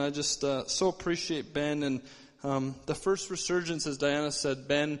team, and I just so appreciate Ben. And the first Resurgence, as Diana said,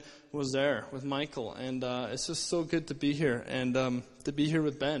 Ben was there with Michael, and it's just so good to be here, and to be here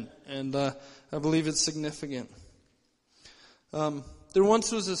with Ben, and I believe it's significant. There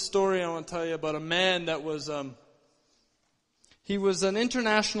once was a story I want to tell you about a man that was, he was an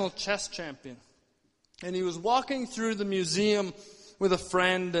international chess champion, and he was walking through the museum with a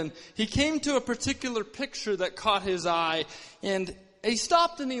friend, and he came to a particular picture that caught his eye, and he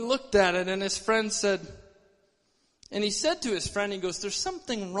stopped and he looked at it, and his friend said, and he said to his friend, he goes, there's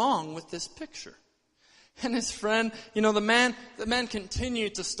something wrong with this picture. And his friend, the man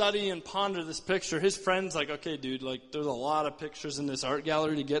continued to study and ponder this picture. His friend's like, okay, dude, like, there's a lot of pictures in this art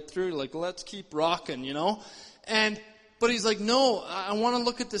gallery to get through. Like, let's keep rocking, But he's like, no, I want to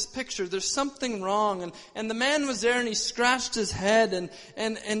look at this picture. There's something wrong. And the man was there, and he scratched his head,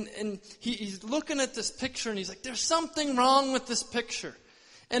 and he's looking at this picture, and he's like, there's something wrong with this picture.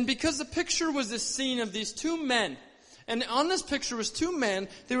 And because the picture was this scene of these two men, and on this picture was two men,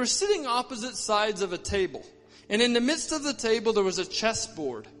 they were sitting opposite sides of a table. And in the midst of the table, there was a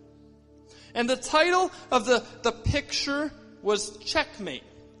chessboard. And the title of the picture was Checkmate.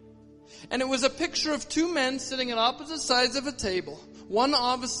 And it was a picture of two men sitting at opposite sides of a table. One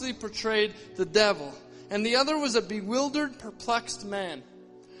obviously portrayed the devil, and the other was a bewildered, perplexed man.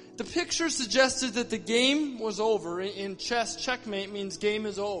 The picture suggested that the game was over. In chess, checkmate means game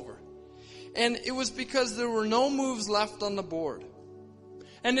is over. And it was because there were no moves left on the board.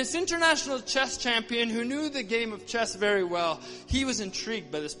 And this international chess champion who knew the game of chess very well, he was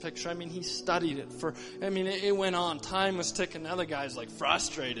intrigued by this picture. He studied it it went on. Time was ticking. The other guy's like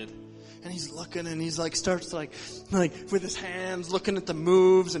frustrated. And he's looking, and he's like, starts like with his hands looking at the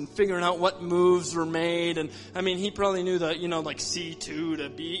moves and figuring out what moves were made. And I mean, he probably knew that, like C2 to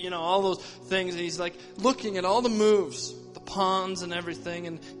B, all those things. And he's like looking at all the moves, the pawns and everything.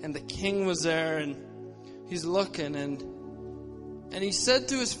 And the king was there, and he's looking, and he said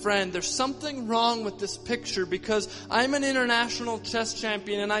to his friend, there's something wrong with this picture because I'm an international chess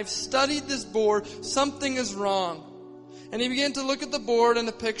champion and I've studied this board. Something is wrong. And he began to look at the board and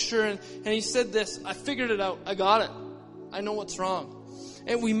the picture, and he said this, I figured it out. I got it. I know what's wrong.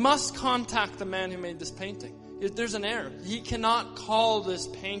 And we must contact the man who made this painting. There's an error. He cannot call this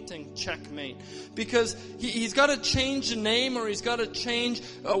painting checkmate because he's got to change the name, or he's got to change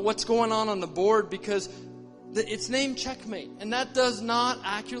what's going on the board, because it's named checkmate. And that does not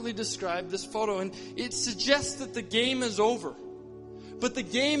accurately describe this photo. And it suggests that the game is over. But the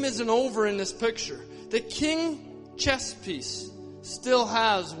game isn't over in this picture. The king chess piece still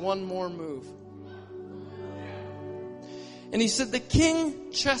has one more move. And he said the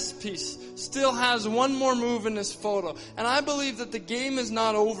king chess piece still has one more move in this photo. And I believe that the game is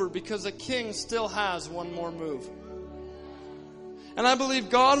not over because the king still has one more move. And I believe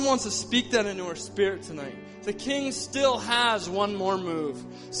God wants to speak that into our spirit tonight. The king still has one more move.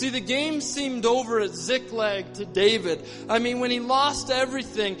 See, the game seemed over at Ziklag to David. I mean, when he lost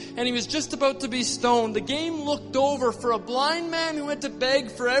everything and he was just about to be stoned, the game looked over for a blind man who had to beg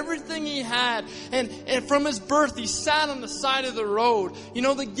for everything he had. And from his birth, he sat on the side of the road.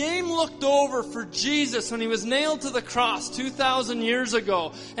 The game looked over for Jesus when he was nailed to the cross 2,000 years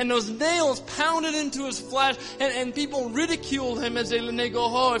ago. And those nails pounded into his flesh. And people ridiculed him as they go,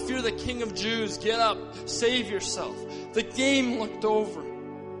 oh, if you're the King of Jews, get up, save yourself. The game looked over.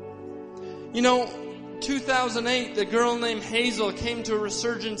 2008, the girl named Hazel came to a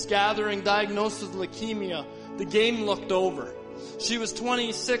Resurgence gathering diagnosed with leukemia. The game looked over. She was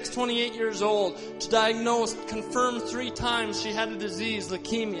 26, 28 years old, diagnosed, confirmed 3 times she had a disease,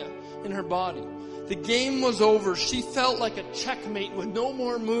 leukemia, in her body. The game was over. She felt like a checkmate with no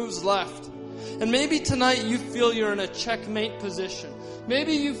more moves left. And maybe tonight you feel you're in a checkmate position.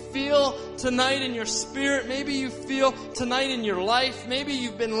 Maybe you feel tonight in your spirit. Maybe you feel tonight in your life. Maybe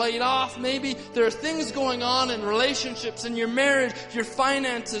you've been laid off. Maybe there are things going on in relationships, in your marriage, your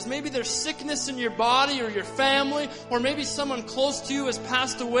finances. Maybe there's sickness in your body or your family. Or maybe someone close to you has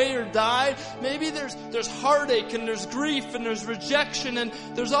passed away or died. Maybe there's heartache and there's grief and there's rejection and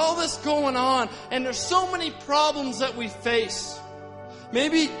there's all this going on. And there's so many problems that we face.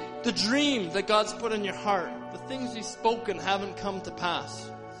 Maybe the dream that God's put in your heart, the things He's spoken haven't come to pass.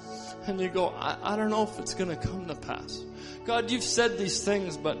 And you go, I don't know if it's going to come to pass. God, you've said these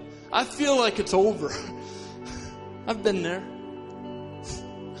things, but I feel like it's over. I've been there.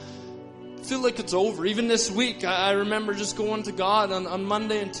 I feel like it's over. Even this week, I remember just going to God on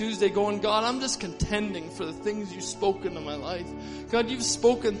Monday and Tuesday going, God, I'm just contending for the things you've spoken in my life. God, you've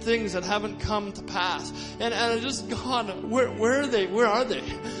spoken things that haven't come to pass. And I just, God, where are they? Where are they?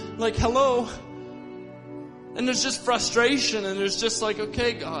 Like, hello? And there's just frustration, and there's just like,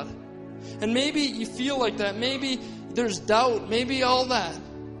 okay, God. And maybe you feel like that. Maybe there's doubt. Maybe all that.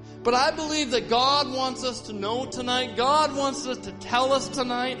 But I believe that God wants us to know tonight, God wants us to tell us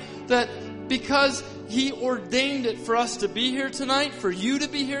tonight that because He ordained it for us to be here tonight, for you to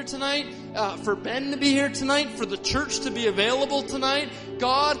be here tonight, for Ben to be here tonight, for the church to be available tonight.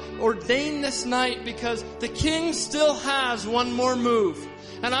 God ordained this night because the King still has one more move.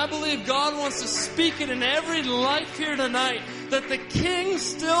 And I believe God wants to speak it in every life here tonight, that the King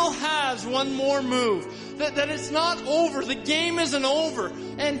still has one more move. That it's not over. The game isn't over.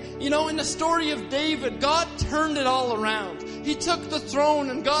 And, in the story of David, God turned it all around. He took the throne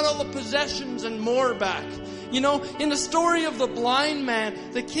and got all the possessions and more back. In the story of the blind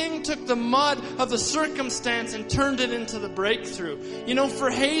man, the king took the mud of the circumstance and turned it into the breakthrough. For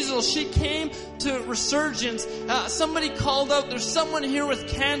Hazel, she came to Resurgence. Somebody called out, there's someone here with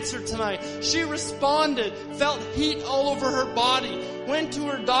cancer tonight. She responded, felt heat all over her body, went to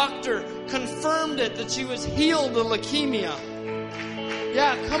her doctor, confirmed it that she was healed of leukemia.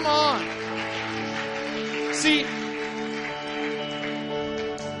 Yeah, come on. See,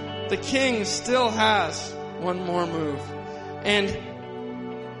 the king still has one more move. And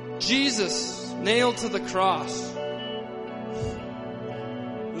Jesus, nailed to the cross,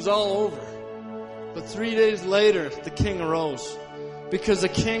 it was all over. But 3 days later, the king arose. Because the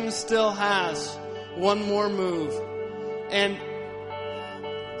king still has one more move. And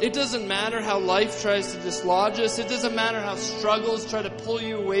it doesn't matter how life tries to dislodge us. It doesn't matter how struggles try to pull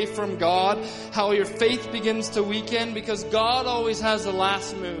you away from God. How your faith begins to weaken. Because God always has the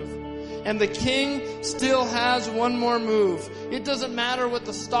last move. And the king still has one more move. It doesn't matter what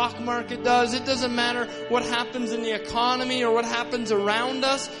the stock market does. It doesn't matter what happens in the economy or what happens around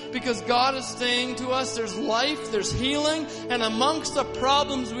us, because God is saying to us, there's life, there's healing, and amongst the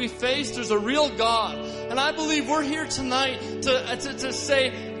problems we face, there's a real God. And I believe we're here tonight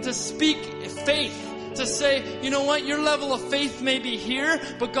to speak faith. To say, you know what, your level of faith may be here,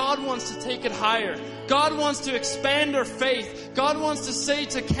 but God wants to take it higher. God wants to expand our faith. God wants to say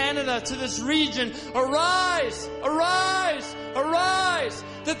to Canada, to this region, arise, arise, arise.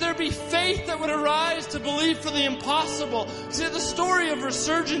 That there be faith that would arise to believe for the impossible. See, the story of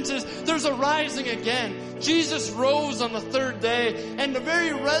Resurgence is there's a rising again. Jesus rose on the third day, and the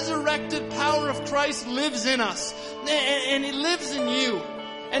very resurrected power of Christ lives in us. And He lives in you.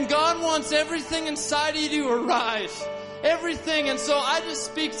 And God wants everything inside of you to arise. Everything. And so I just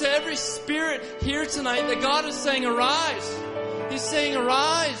speak to every spirit here tonight that God is saying, arise. He's saying,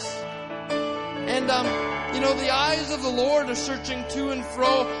 arise. And, the eyes of the Lord are searching to and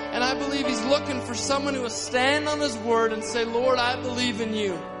fro. And I believe He's looking for someone who will stand on His word and say, Lord, I believe in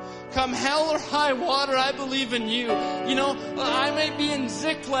you. Come hell or high water, I believe in you. I may be in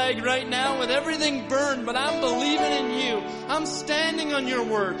Ziklag right now with everything burned, but I'm believing in you. I'm standing on your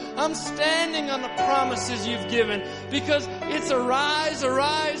word. I'm standing on the promises you've given, because it's arise,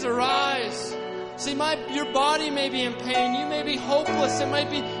 arise, arise. See, your body may be in pain. You may be hopeless.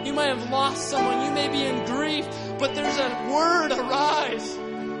 You might have lost someone. You may be in grief, but there's a word, arise.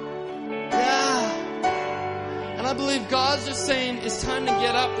 Yeah. And I believe God's just saying it's time to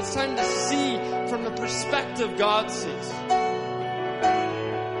get up. It's time to see from the perspective God sees.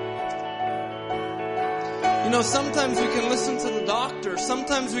 Sometimes we can listen to the doctor.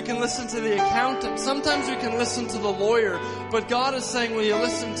 Sometimes we can listen to the accountant. Sometimes we can listen to the lawyer. But God is saying, will you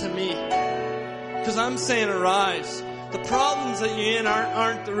listen to me? Because I'm saying arise. The problems that you're in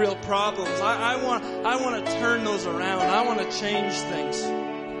aren't the real problems. I want to turn those around. I want to change things.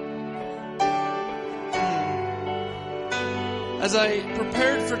 As I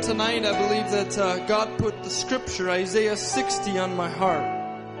prepared for tonight, I believe that God put the scripture, Isaiah 60, on my heart.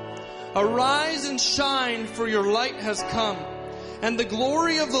 Arise and shine, for your light has come, and the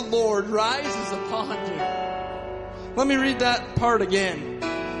glory of the Lord rises upon you. Let me read that part again.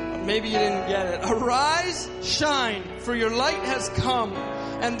 Maybe you didn't get it. Arise, shine, for your light has come,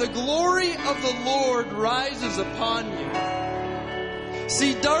 and the glory of the Lord rises upon you.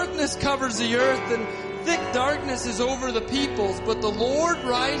 See, darkness covers the earth, and thick darkness is over the peoples, but the Lord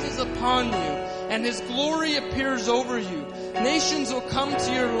rises upon you, and His glory appears over you. Nations will come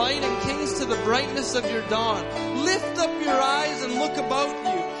to your light, and kings to the brightness of your dawn. Lift up your eyes and look about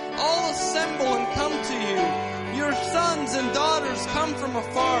you. All assemble and come to you. Your sons and daughters come from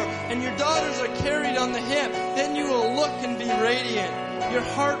afar, and your daughters are carried on the hip. Then you will look and be radiant. Your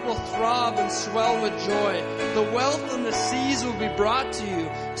heart will throb and swell with joy. The wealth and the seas will be brought to you.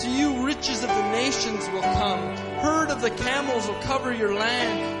 To you, riches of the nations will come. Herd of the camels will cover your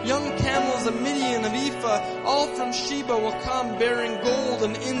land. Young camels of Midian, of Ephah, all from Sheba will come, bearing gold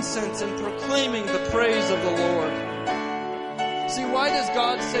and incense and proclaiming the praise of the Lord. See, why does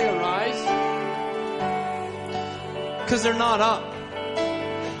God say arise? Because they're not up.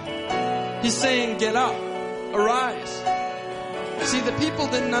 He's saying, get up, arise. See, the people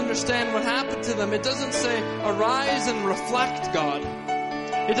didn't understand what happened to them. It doesn't say, arise and reflect God.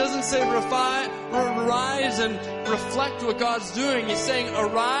 It doesn't say, arise and reflect what God's doing. He's saying,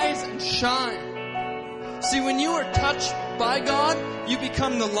 arise and shine. See, when you are touched by God, you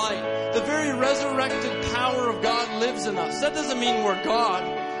become the light. The very resurrected power of God lives in us. That doesn't mean we're God,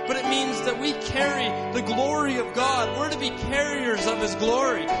 but it means that we carry the glory of God. We're to be carriers of His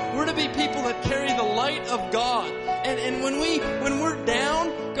glory. We're to be people that carry the light of God. And when we're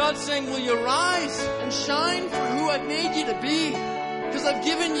down, God's saying, will you rise and shine for who I've made you to be? Because I've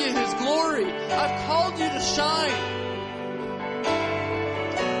given you His glory. I've called you to shine.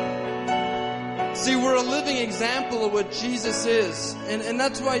 See, we're a living example of what Jesus is. And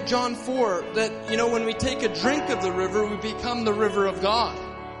that's why John 4, that, when we take a drink of the river, we become the river of God.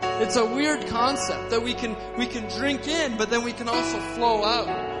 It's a weird concept that we can drink in, but then we can also flow out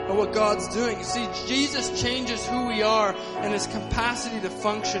of what God's doing. You see, Jesus changes who we are and His capacity to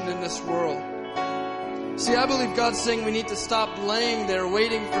function in this world. See, I believe God's saying we need to stop laying there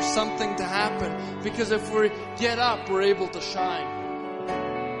waiting for something to happen, because if we get up, we're able to shine.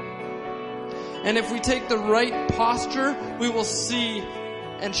 And if we take the right posture, we will see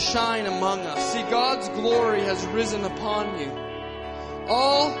and shine among us. See, God's glory has risen upon you.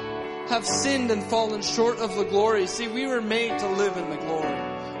 All have sinned and fallen short of the glory. See, we were made to live in the glory.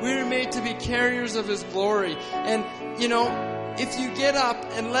 We were made to be carriers of His glory. And, if you get up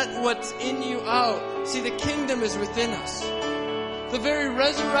and let what's in you out, see, the kingdom is within us. The very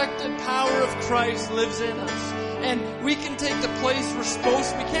resurrected power of Christ lives in us. And we can take the place we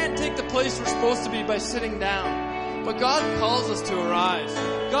can't take the place we're supposed to be by sitting down. But God calls us to arise.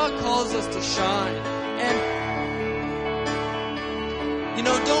 God calls us to shine. And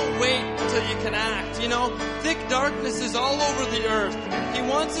don't wait until you can act. Thick darkness is all over the earth. He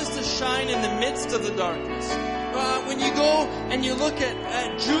wants us to shine in the midst of the darkness. When you go and you look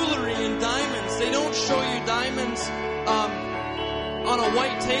at jewelry and diamonds, they don't show you diamonds on a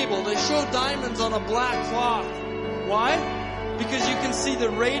white table. They show diamonds on a black cloth. Why? Because you can see the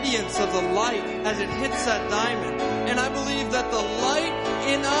radiance of the light as it hits that diamond. And I believe that the light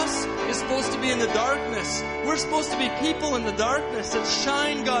in us is supposed to be in the darkness. We're supposed to be people in the darkness that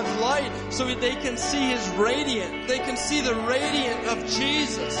shine God's light so that they can see His radiant. They can see the radiant of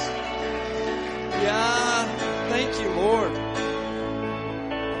Jesus. Yeah, thank you, Lord.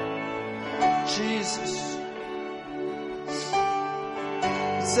 Jesus.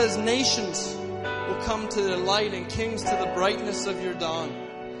 It says nations will come to the light and kings to the brightness of your dawn.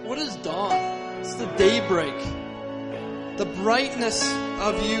 What is dawn? It's the daybreak. The brightness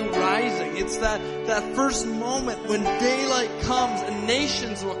of you rising. It's that first moment when daylight comes and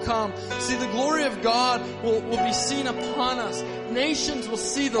nations will come. See, the glory of God will be seen upon us. Nations will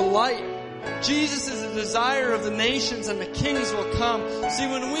see the light. Jesus is the desire of the nations, and the kings will come. See,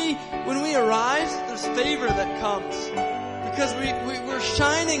 when we arise, there's favor that comes. Because we're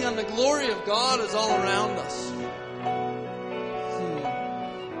shining on the glory of God is all around us.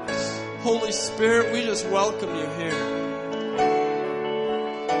 Holy Spirit, we just welcome you here.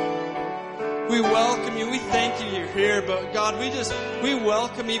 We welcome you. We thank you you're here. But God, we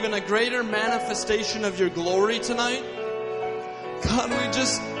welcome even a greater manifestation of your glory tonight. God,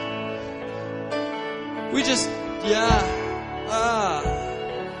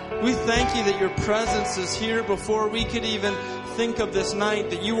 we thank you that your presence is here before we could even think of this night,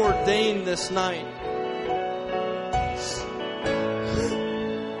 that you ordained this night.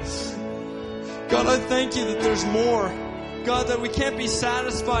 God, I thank you that there's more. God, that we can't be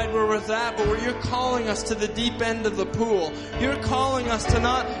satisfied where we're at, but where you're calling us to the deep end of the pool. You're calling us to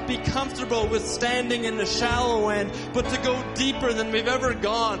not be comfortable with standing in the shallow end, but to go deeper than we've ever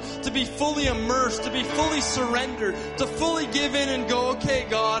gone, to be fully immersed, to be fully surrendered, to fully give in and go, okay,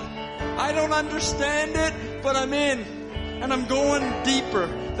 God, I don't understand it, but I'm in, and I'm going deeper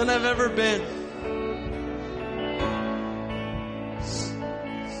than I've ever been.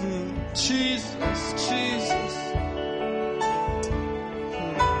 Jesus.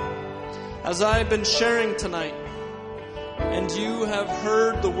 As I've been sharing tonight, and you have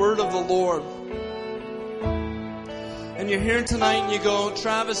heard the word of the Lord, and you're here tonight and you go,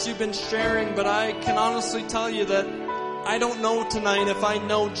 Travis, you've been sharing, but I can honestly tell you that I don't know tonight if I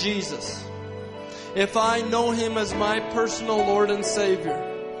know Jesus, if I know Him as my personal Lord and Savior.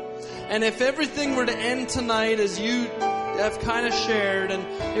 And if everything were to end tonight as you have kind of shared, and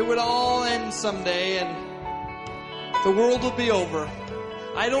it would all end someday and the world will be over,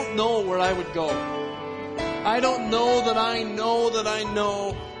 I don't know where I would go. I don't know that I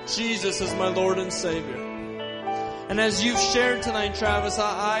know Jesus as my Lord and Savior. And as you've shared tonight, Travis,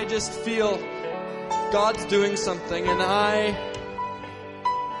 I just feel God's doing something, and I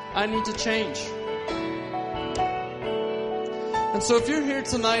need to change. And so if you're here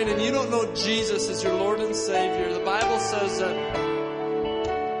tonight and you don't know Jesus as your Lord and Savior, the Bible says that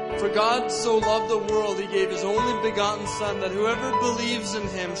for God so loved the world, He gave His only begotten Son, that whoever believes in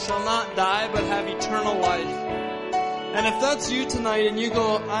Him shall not die but have eternal life. And if that's you tonight and you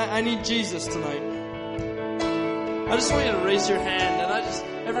go, I need Jesus tonight, I just want you to raise your hand, and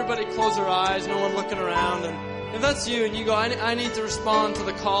everybody close their eyes, no one looking around. And if that's you and you go, I need to respond to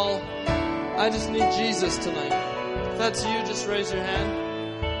the call, I just need Jesus tonight. If that's you, just raise your hand.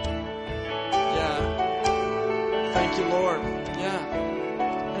 Yeah. Thank you, Lord. Yeah.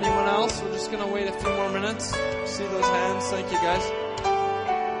 Anyone else? We're just going to wait a few more minutes. See those hands? Thank you, guys.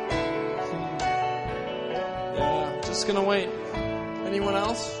 Yeah, just going to wait. Anyone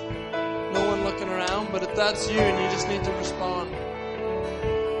else? No one looking around, but if that's you and you just need to respond.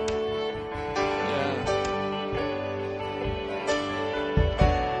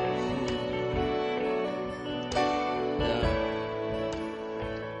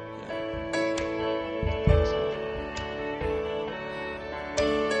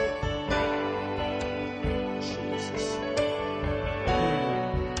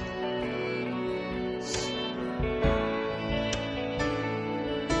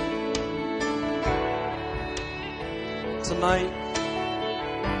 Tonight,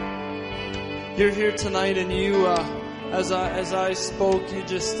 you're here tonight and as I spoke, you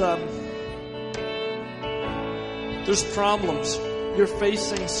just, there's problems. You're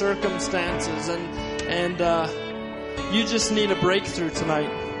facing circumstances and you just need a breakthrough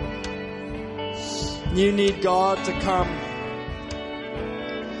tonight. You need God to come.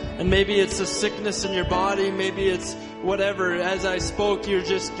 And maybe it's a sickness in your body, maybe it's whatever. As I spoke, your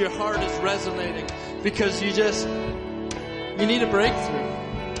heart is resonating because you need a breakthrough.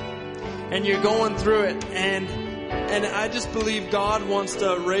 And you're going through it, and I just believe God wants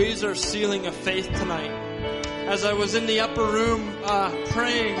to raise our ceiling of faith tonight. As I was in the upper room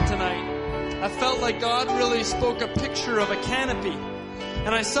praying tonight, I felt like God really spoke a picture of a canopy.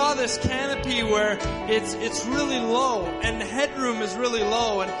 And I saw this canopy where it's really low, and the headroom is really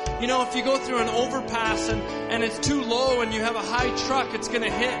low. And you know, if you go through an overpass and it's too low and you have a high truck, it's going to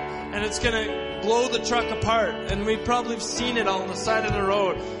hit and it's going to blow the truck apart. And we probably have seen it on the side of the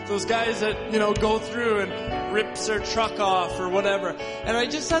road. Those guys that, you know, go through and rips their truck off or whatever. And I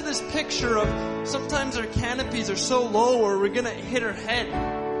just had this picture of sometimes our canopies are so low or we're going to hit our head.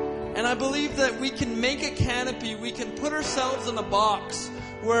 And I believe that we can make a canopy, we can put ourselves in a box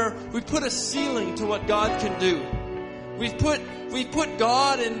where we put a ceiling to what God can do. We've put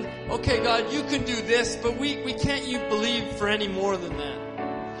God in, okay, God, you can do this, but we can't believe for any more than that.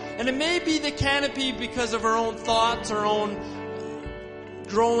 And it may be the canopy because of our own thoughts, our own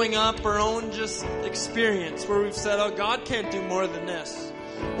growing up, our own just experience where we've said, oh, God can't do more than this.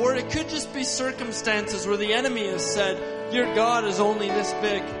 Or it could just be circumstances where the enemy has said, your God is only this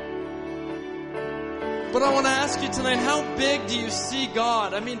big. But I want to ask you tonight, how big do you see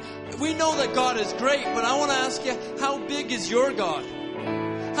God? I mean, we know that God is great, but I want to ask you, how big is your God?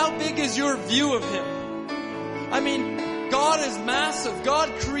 How big is your view of Him? I mean, God is massive. God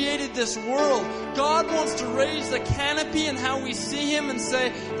created this world. God wants to raise the canopy in how we see Him and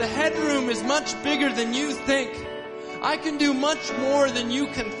say, the headroom is much bigger than you think. I can do much more than you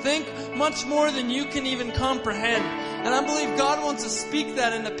can think, much more than you can even comprehend. And I believe God wants to speak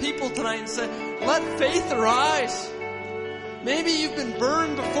that into people tonight and say, let faith arise. Maybe you've been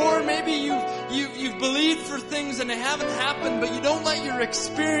burned before. Maybe you've believed for things and they haven't happened, but you don't let your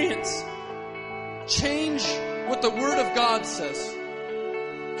experience change what the Word of God says.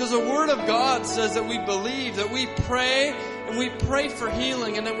 Because the Word of God says that we believe, that we pray, and we pray for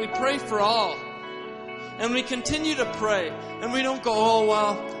healing, and then we pray for all. And we continue to pray. And we don't go, oh,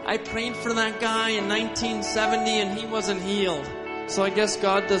 well, I prayed for that guy in 1970 and he wasn't healed, so I guess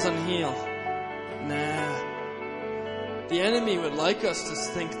God doesn't heal. Nah. The enemy would like us to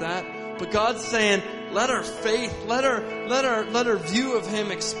think that. But God's saying, let our faith, let our view of Him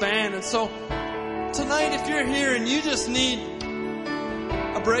expand. And so, tonight, if you're here and you just need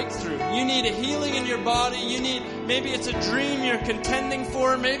a breakthrough, you need a healing in your body, maybe it's a dream you're contending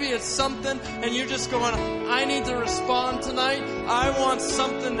for, maybe it's something, and you're just going, I need to respond tonight. I want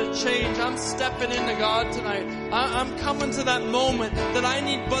something to change. I'm stepping into God tonight. I'm coming to that moment that I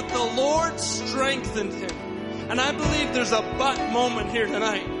need, but the Lord strengthened him. And I believe there's a but moment here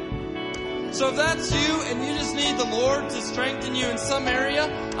tonight. So if that's you and you just need the Lord to strengthen you in some area,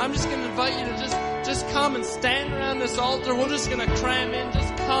 I'm just going to invite you to just come and stand around this altar. We're just going to cram in.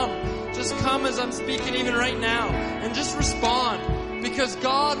 Just come as I'm speaking even right now. And just respond. Because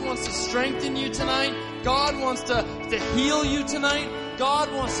God wants to strengthen you tonight. God wants to heal you tonight.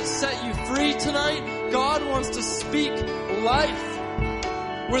 God wants to set you free tonight. God wants to speak life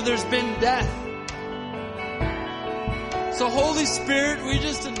where there's been death. So Holy Spirit, we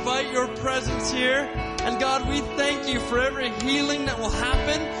just invite your presence here. And God, we thank you for every healing that will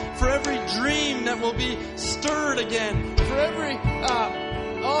happen, for every dream that will be stirred again, for every,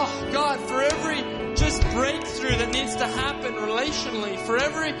 for every just breakthrough that needs to happen relationally, for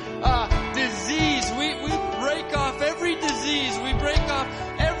every disease. We break off every disease. We break off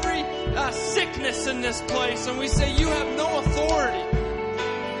every sickness in this place. And we say, you have no authority.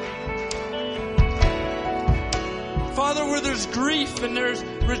 Father, where there's grief and there's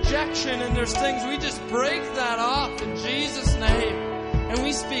rejection and there's things, we just break that off in Jesus' name. And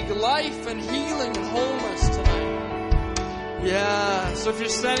we speak life and healing and wholeness tonight. Yeah, so if you're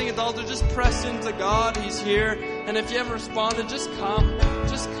standing at the altar, just press into God. He's here. And if you haven't responded, just come.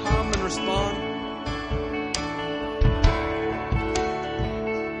 Just come and respond.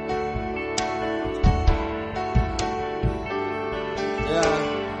 Yeah.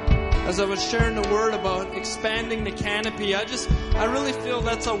 As I was sharing the word about expanding the canopy, I really feel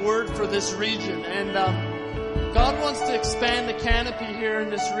that's a word for this region. And God wants to expand the canopy here in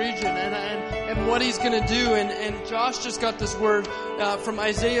this region. And and what He's going to do. And Josh just got this word from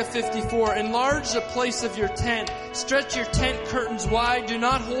Isaiah 54. Enlarge the place of your tent. Stretch your tent curtains wide. Do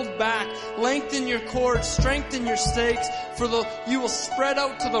not hold back. Lengthen your cords. Strengthen your stakes. For you will spread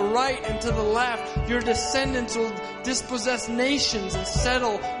out to the right and to the left. Your descendants will dispossess nations and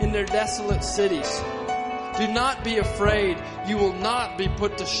settle in their desolate cities. Do not be afraid. You will not be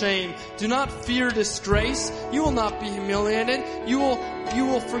put to shame. Do not fear disgrace. You will not be humiliated. You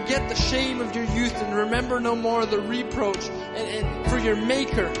will forget the shame of your youth and remember no more the reproach. And for your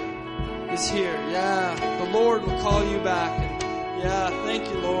Maker is here. Yeah, the Lord will call you back. And yeah, thank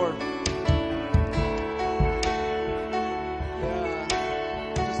you, Lord.